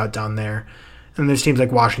round out down there. And there's teams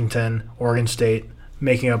like Washington, Oregon State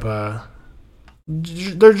making up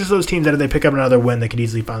they're just those teams that if they pick up another win, they could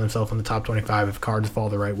easily find themselves in the top 25 if cards fall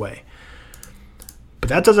the right way. But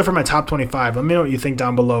that does it for my top 25. Let me know what you think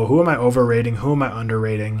down below. Who am I overrating? Who am I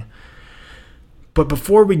underrating? But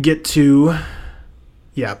before we get to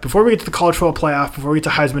the college football playoff, before we get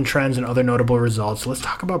to Heisman trends and other notable results, let's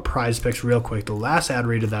talk about Prize Picks real quick, the last ad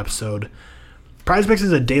read of the episode. Prize Picks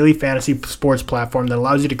is a daily fantasy sports platform that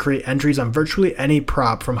allows you to create entries on virtually any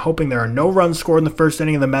prop, from hoping there are no runs scored in the first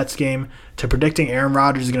inning of the Mets game to predicting Aaron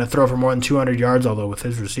Rodgers is going to throw for more than 200 yards, although with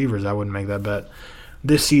his receivers, I wouldn't make that bet,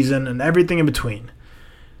 this season, and everything in between.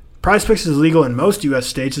 Prize Picks is legal in most U.S.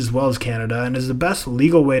 states as well as Canada and is the best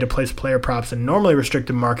legal way to place player props in normally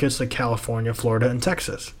restricted markets like California, Florida, and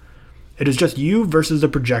Texas. It is just you versus the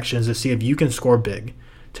projections to see if you can score big.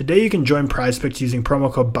 Today you can join Prize Picks using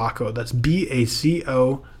promo code BACO, that's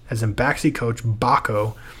B-A-C-O, as in Backseat Coach,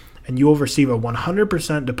 BACO, and you will receive a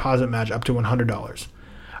 100% deposit match up to $100.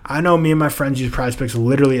 I know me and my friends use Prize Picks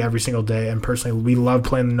literally every single day, and personally we love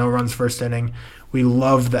playing the no-runs first inning. We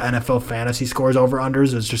love the NFL fantasy scores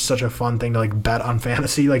over-unders. It's just such a fun thing to bet on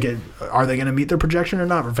fantasy. Are they going to meet their projection or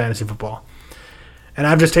not for fantasy football? And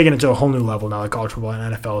I've just taken it to a whole new level now that college football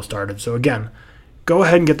and NFL has started. So again, go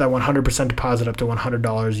ahead and get that 100% deposit up to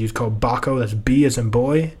 $100. Use code BACO, that's B as in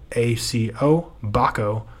boy, A-C-O,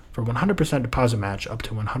 BACO, for 100% deposit match up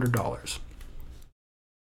to $100.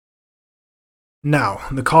 Now,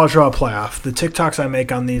 the college football playoff. The TikToks I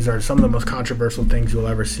make on these are some of the most controversial things you'll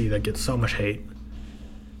ever see that get so much hate.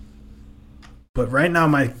 But right now,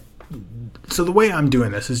 so the way I'm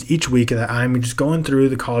doing this is each week that I'm just going through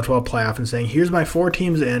the college football playoff and saying, here's my 4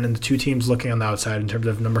 teams in and the 2 teams looking on the outside in terms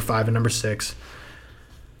of number 5 and number 6.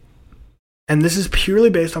 And this is purely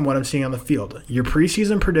based on what I'm seeing on the field. Your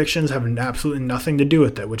preseason predictions have absolutely nothing to do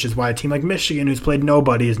with it, which is why a team like Michigan, who's played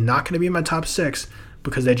nobody, is not going to be in my top 6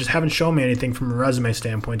 because they just haven't shown me anything from a resume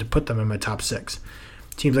standpoint to put them in my top 6.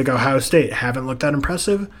 Teams like Ohio State haven't looked that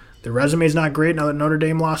impressive. Their resume is not great now that Notre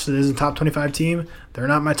Dame lost. It is a top 25 team. They're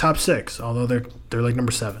not my top 6, although they're like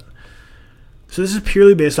number 7. So this is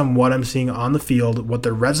purely based on what I'm seeing on the field, what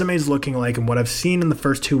their resume is looking like, and what I've seen in the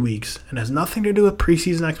first 2 weeks, and has nothing to do with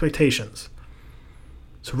preseason expectations.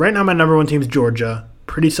 So right now my number 1 team is Georgia.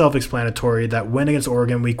 Pretty self-explanatory. That win against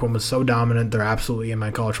Oregon week 1 was so dominant, they're absolutely in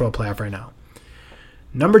my college football playoff right now.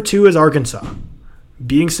 Number 2 is Arkansas.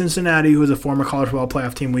 Beating Cincinnati, who is a former college football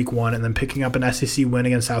playoff team week 1, and then picking up an SEC win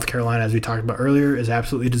against South Carolina, as we talked about earlier, is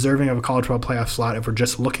absolutely deserving of a college football playoff slot if we're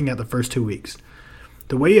just looking at the first 2 weeks.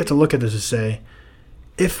 The way you have to look at this is say,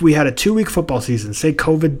 if we had a 2-week football season, say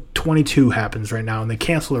COVID-22 happens right now, and they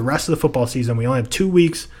cancel the rest of the football season, we only have 2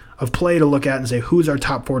 weeks of play to look at and say who's our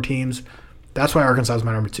top 4 teams. That's why Arkansas is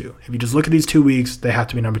my number 2. If you just look at these 2 weeks, they have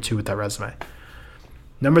to be number 2 with that resume.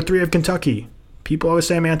 Number 3, I have Kentucky. People always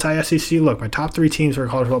say I'm anti-SEC. Look, my top 3 teams for a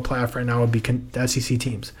college football playoff right now would be SEC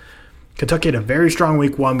teams. Kentucky had a very strong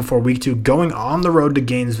week 1 before week 2, going on the road to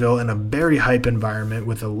Gainesville in a very hype environment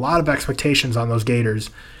with a lot of expectations on those Gators,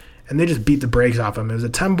 and they just beat the brakes off them. It was a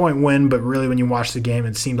 10-point win, but really when you watch the game,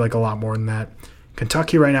 it seemed like a lot more than that.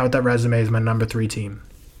 Kentucky right now with that resume is my number 3 team.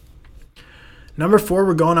 Number 4,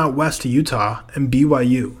 we're going out west to Utah and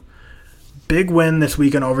BYU. Big win this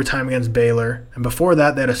week in overtime against Baylor, and before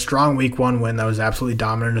that they had a strong week 1 win that was absolutely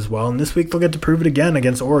dominant as well, and this week they'll get to prove it again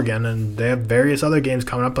against Oregon, and they have various other games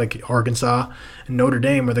coming up like Arkansas and Notre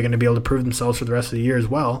Dame where they're going to be able to prove themselves for the rest of the year as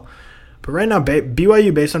well. But right now,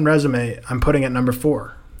 BYU, based on resume, I'm putting at number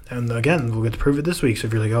 4. And again, we'll get to prove it this week, so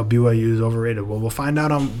if you're like, oh, BYU is overrated, well, we'll find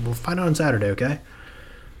out on Saturday, okay?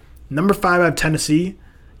 Number 5, I have Tennessee.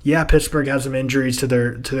 Yeah, Pittsburgh has some injuries to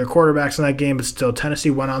their quarterbacks in that game, but still, Tennessee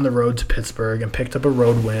went on the road to Pittsburgh and picked up a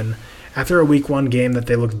road win after a week 1 game that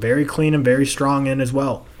they looked very clean and very strong in as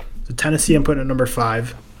well. So Tennessee, I'm putting at number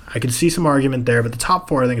 5. I could see some argument there, but the top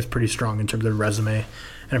 4 I think is pretty strong in terms of resume,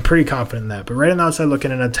 and I'm pretty confident in that. But right on the outside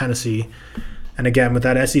looking in at Tennessee, and again, with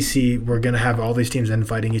that SEC, we're going to have all these teams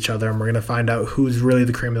infighting each other, and we're going to find out who's really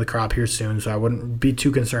the cream of the crop here soon, so I wouldn't be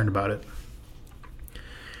too concerned about it.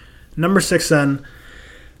 Number 6 then,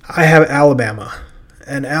 I have Alabama.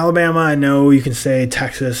 And Alabama, I know you can say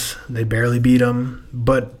Texas, they barely beat them,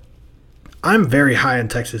 but I'm very high on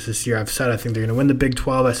Texas this year. I've said I think they're going to win the Big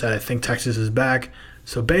 12. I said I think Texas is back.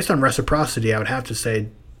 So based on reciprocity, I would have to say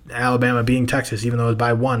Alabama beating Texas, even though it was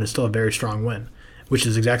by 1, is still a very strong win, which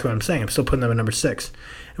is exactly what I'm saying. I'm still putting them at number 6.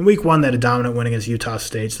 In week 1, they had a dominant win against Utah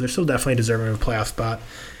State, so they're still definitely deserving of a playoff spot.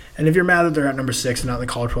 And if you're mad that they're at number 6 and not in the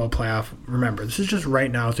college football playoff, remember, this is just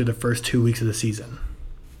right now through the first 2 weeks of the season.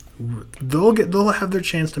 They'll have their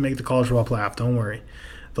chance to make the college football playoff. Don't worry.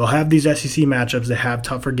 They'll have these SEC matchups. They have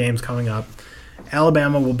tougher games coming up.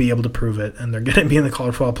 Alabama will be able to prove it, and they're going to be in the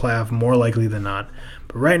college football playoff more likely than not.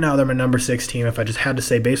 But right now, they're my number 6 team. If I just had to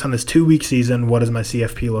say, based on this 2-week season, what does my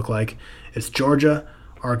CFP look like? It's Georgia,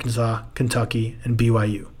 Arkansas, Kentucky, and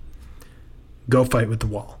BYU. Go fight with the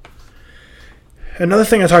wall. Another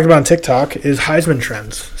thing I talked about on TikTok is Heisman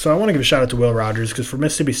trends. So I want to give a shout out to Will Rogers, because for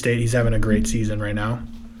Mississippi State, he's having a great season right now.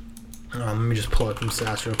 Let me just pull up some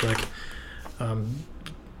stats real quick.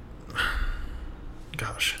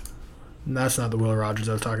 Gosh, that's not the Will Rogers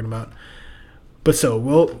I was talking about. But so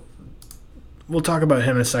we'll talk about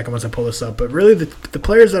him in a second once I pull this up. But really, the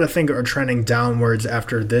players that I think are trending downwards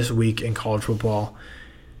after this week in college football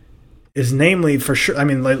is namely for sure. I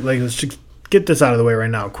mean, let's just get this out of the way right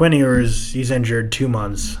now. Quinn Ewers, he's injured 2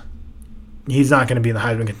 months. He's not going to be in the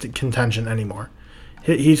Heisman contention anymore.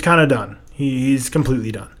 He's kind of done. He's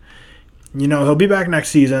completely done. He'll be back next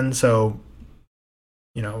season, so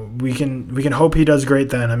we can hope he does great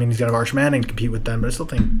then. I mean, he's got Arch Manning to compete with then, but I still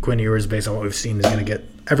think Quinn Ewers, based on what we've seen, is going to get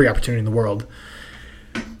every opportunity in the world.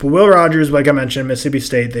 But Will Rogers, like I mentioned, Mississippi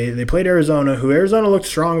State, they played Arizona, who Arizona looked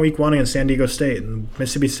strong week 1 against San Diego State, and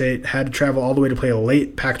Mississippi State had to travel all the way to play a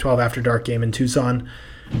late Pac-12 after dark game in Tucson.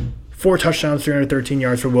 4 touchdowns, 313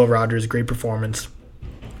 yards for Will Rogers, great performance.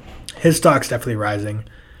 His stock's definitely rising,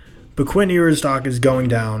 but Quinn Ewers' stock is going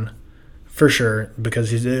down for sure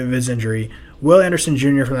because of his injury. Will Anderson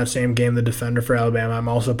Jr. from that same game, the defender for Alabama, I'm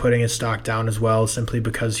also putting his stock down as well, simply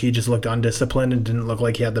because he just looked undisciplined and didn't look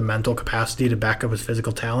like he had the mental capacity to back up his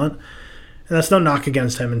physical talent. And that's no knock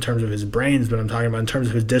against him in terms of his brains, but I'm talking about in terms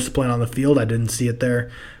of his discipline on the field. I didn't see it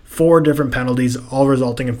there. 4 different penalties, all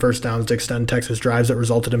resulting in first downs to extend Texas drives that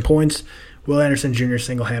resulted in points. Will Anderson Jr.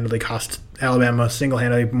 single-handedly cost Alabama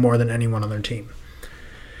more than anyone on their team.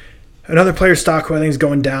 Another player stock who I think is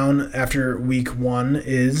going down after week 1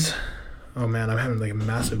 is... Oh, man, I'm having like a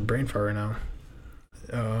massive brain fart right now.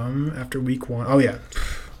 After week 1. Oh, yeah.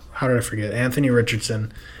 How did I forget? Anthony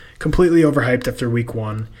Richardson. Completely overhyped after week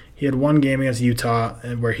 1. He had 1 game against Utah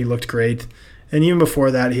where he looked great. And even before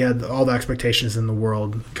that, he had all the expectations in the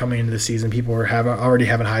world coming into the season. People were already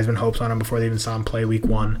having Heisman hopes on him before they even saw him play week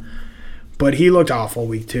 1. But he looked awful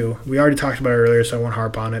week 2. We already talked about it earlier, so I won't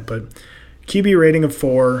harp on it. But QB rating of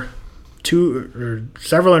 4,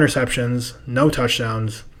 several interceptions, no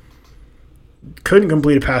touchdowns. Couldn't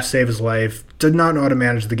complete a pass to save his life, did not know how to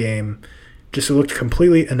manage the game, just looked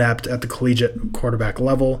completely inept at the collegiate quarterback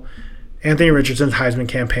level. Anthony Richardson's Heisman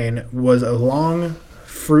campaign was a long,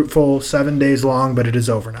 fruitful 7 days long, but it is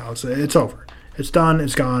over now. It's over. It's done.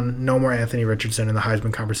 It's gone. No more Anthony Richardson in the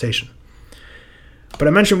Heisman conversation. But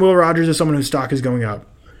I mentioned Will Rogers as someone whose stock is going up.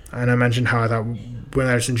 And I mentioned how I thought Will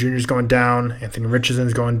Anderson Jr. is going down, Anthony Richardson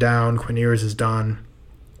is going down, Quinn Ewers is done.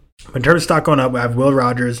 But in terms of stock going up, we have Will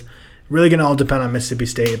Rogers. Really going to all depend on Mississippi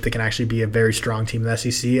State if they can actually be a very strong team in the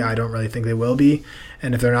SEC. I don't really think they will be.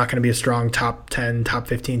 And if they're not going to be a strong top 10, top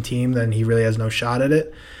 15 team, then he really has no shot at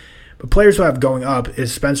it. But players who I have going up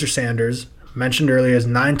is Spencer Sanders. Mentioned earlier, has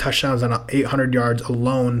 9 touchdowns on 800 yards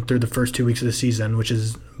alone through the first 2 weeks of the season, which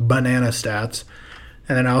is banana stats.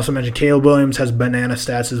 And then I also mentioned Caleb Williams has banana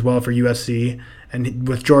stats as well for USC. And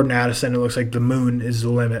with Jordan Addison, it looks like the moon is the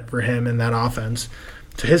limit for him in that offense.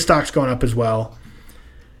 So his stock's going up as well.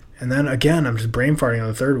 And then, again, I'm just brain farting on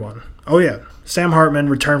the third one. Oh, yeah. Sam Hartman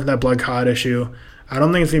returned from that blood clot issue. I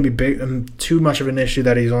don't think it's going to be too much of an issue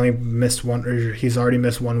that he's already missed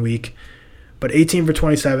 1 week. But 18 for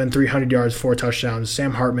 27, 300 yards, 4 touchdowns.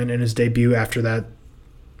 Sam Hartman in his debut after that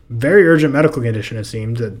very urgent medical condition, it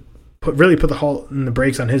seemed, that really put the halt in the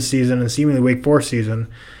brakes on his season and seemingly Wake Forest season.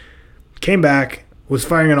 Came back, was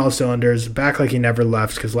firing on all cylinders, back like he never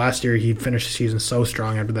left, because last year he finished the season so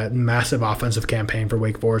strong after that massive offensive campaign for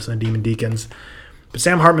Wake Forest and the Demon Deacons. But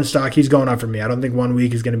Sam Hartman's stock, he's going up for me. I don't think 1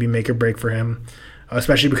 week is going to be make or break for him,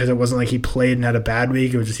 especially because it wasn't like he played and had a bad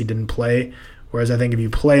week. It was just he didn't play. Whereas I think if you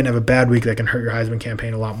play and have a bad week, that can hurt your Heisman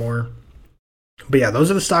campaign a lot more. But yeah, those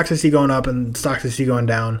are the stocks I see going up and stocks I see going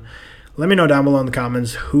down. Let me know down below in the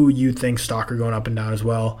comments who you think stock are going up and down as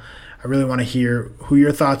well. I really want to hear who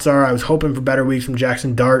your thoughts are. I was hoping for better weeks from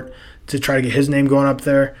Jackson Dart to try to get his name going up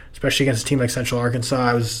there, especially against a team like Central Arkansas.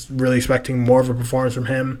 I was really expecting more of a performance from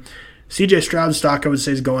him. CJ Stroud's stock, I would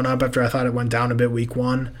say, is going up after I thought it went down a bit week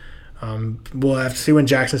one. We'll have to see when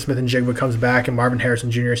Jackson Smith and Jigba comes back, and Marvin Harrison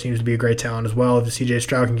Jr. seems to be a great talent as well if CJ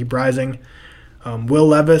Stroud can keep rising. Will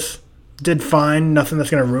Levis did fine. Nothing that's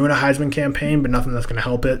going to ruin a Heisman campaign, but nothing that's going to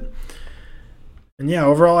help it. And yeah,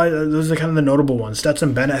 overall, those are kind of the notable ones.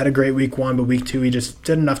 Stetson Bennett had a great week one, but week two he just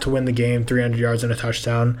did enough to win the game, 300 yards and a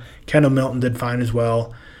touchdown. Kendall Milton did fine as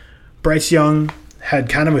well. Bryce Young had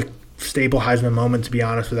kind of a staple Heisman moment, to be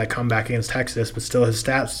honest, with that comeback against Texas, but still his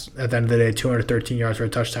stats at the end of the day, 213 yards for a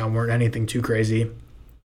touchdown, weren't anything too crazy.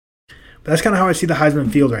 But that's kind of how I see the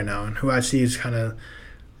Heisman field right now, and who I see is kind of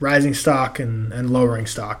rising stock and lowering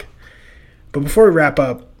stock. But before we wrap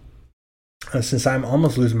up, since I'm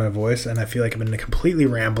almost losing my voice and I feel like I've been completely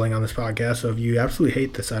rambling on this podcast, so if you absolutely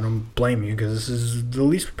hate this, I don't blame you, because this is the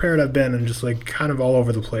least prepared I've been and just like kind of all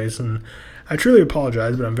over the place, and I truly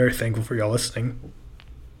apologize, but I'm very thankful for y'all listening.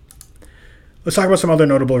 Let's talk about some other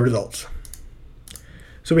notable results.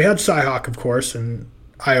 So we had Cyhawk, of course, in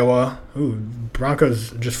Iowa.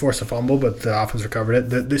 Broncos just forced a fumble, but the offense recovered it.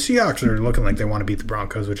 The Seahawks are looking like they want to beat the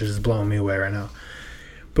Broncos, which is just blowing me away right now.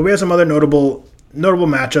 But we have some other notable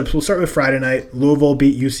matchups. We'll start with Friday night. Louisville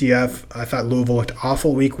beat UCF. I thought Louisville looked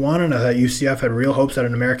awful week one, and I thought UCF had real hopes at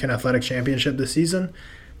an American Athletic Championship this season.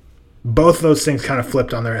 Both of those things kind of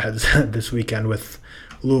flipped on their heads this weekend with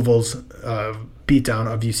Louisville's beatdown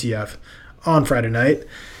of UCF on Friday night.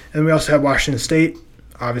 And we also had Washington State,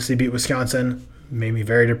 obviously beat Wisconsin. Made me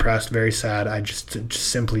very depressed, very sad. I just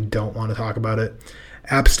simply don't want to talk about it.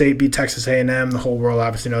 App State beat Texas A&M. The whole world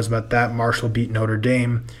obviously knows about that. Marshall beat Notre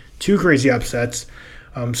Dame. Two crazy upsets.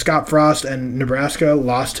 Scott Frost and Nebraska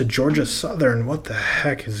lost to Georgia Southern. What the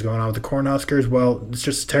heck is going on with the Cornhuskers? Well, it's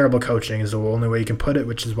just terrible coaching is the only way you can put it,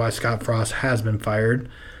 which is why Scott Frost has been fired.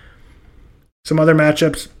 Some other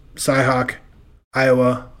matchups. Cyhawk,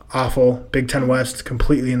 Iowa, awful. Big Ten West,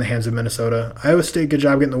 completely in the hands of Minnesota. Iowa State, good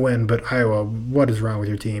job getting the win, but Iowa, what is wrong with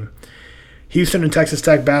your team? Houston and Texas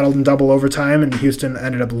Tech battled in double overtime, and Houston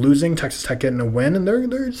ended up losing. Texas Tech getting a win, and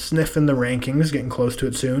they're sniffing the rankings, getting close to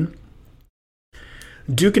it soon.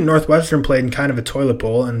 Duke and Northwestern played in kind of a toilet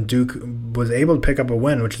bowl, and Duke was able to pick up a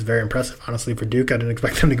win, which is very impressive, honestly, for Duke. I didn't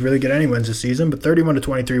expect them to really get any wins this season, but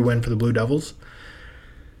 31-23 win for the Blue Devils.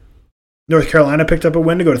 North Carolina picked up a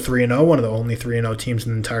win to go to 3-0, one of the only 3-0 teams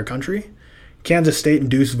in the entire country. Kansas State and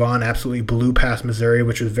Deuce Vaughn absolutely blew past Missouri,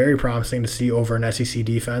 which was very promising to see over an SEC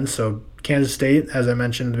defense. So Kansas State, as I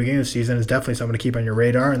mentioned at the beginning of the season, is definitely someone to keep on your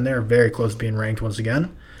radar, and they're very close to being ranked once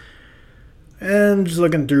again. And just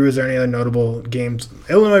looking through, is there any other notable games?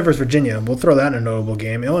 Illinois versus Virginia. We'll throw that in a notable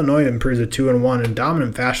game. Illinois improves to 2-1 in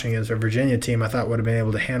dominant fashion against a Virginia team I thought would have been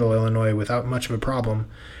able to handle Illinois without much of a problem.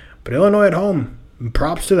 But Illinois at home,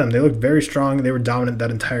 props to them. They looked very strong. They were dominant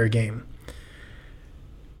that entire game.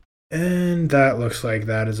 And that looks like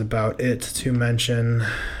that is about it to mention.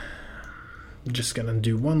 I'm just going to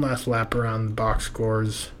do one last lap around the box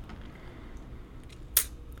scores.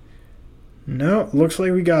 No, looks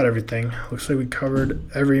like we got everything. Looks like we covered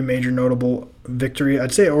every major notable victory.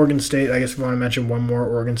 I'd say Oregon State, I guess if I want to mention one more,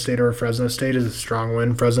 Oregon State or Fresno State is a strong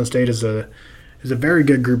win. Fresno State is a very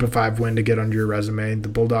good group of five win to get under your resume. The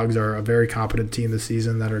Bulldogs are a very competent team this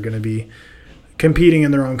season that are going to be competing in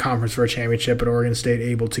their own conference for a championship, but Oregon State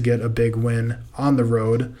able to get a big win on the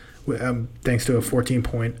road thanks to a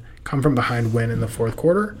 14-point come-from-behind win in the fourth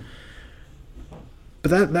quarter.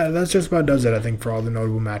 But that's just about does it, I think, for all the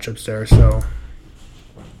notable matchups there. So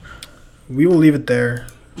we will leave it there.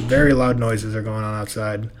 Very loud noises are going on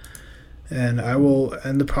outside. And I will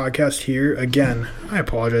end the podcast here. Again, I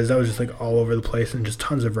apologize. That was just like all over the place and just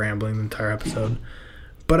tons of rambling the entire episode.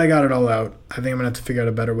 But I got it all out. I think I'm going to have to figure out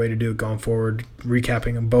a better way to do it going forward.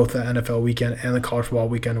 Recapping both the NFL weekend and the college football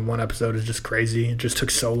weekend in one episode is just crazy. It just took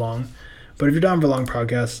so long. But if you're down for long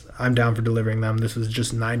podcasts, I'm down for delivering them. This was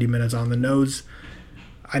just 90 minutes on the nose.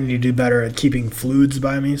 I need to do better at keeping fluids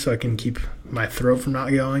by me so I can keep my throat from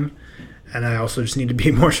not going. And I also just need to be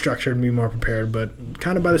more structured and be more prepared. But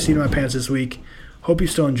kind of by the seat of my pants this week. Hope you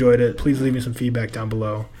still enjoyed it. Please leave me some feedback down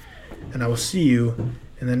below. And I will see you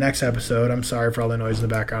in the next episode. I'm sorry for all the noise in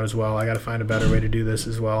the background as well. I got to find a better way to do this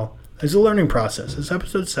as well. It's a learning process. It's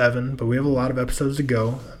episode 7, but we have a lot of episodes to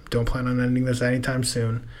go. Don't plan on ending this anytime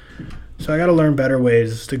soon. So I got to learn better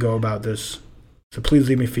ways to go about this. So please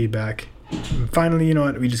leave me feedback. And finally, you know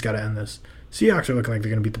what? We just got to end this. Seahawks are looking like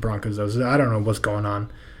they're going to beat the Broncos, though. So I don't know what's going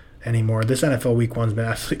on anymore. This NFL Week 1's been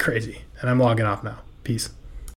absolutely crazy. And I'm logging off now. Peace.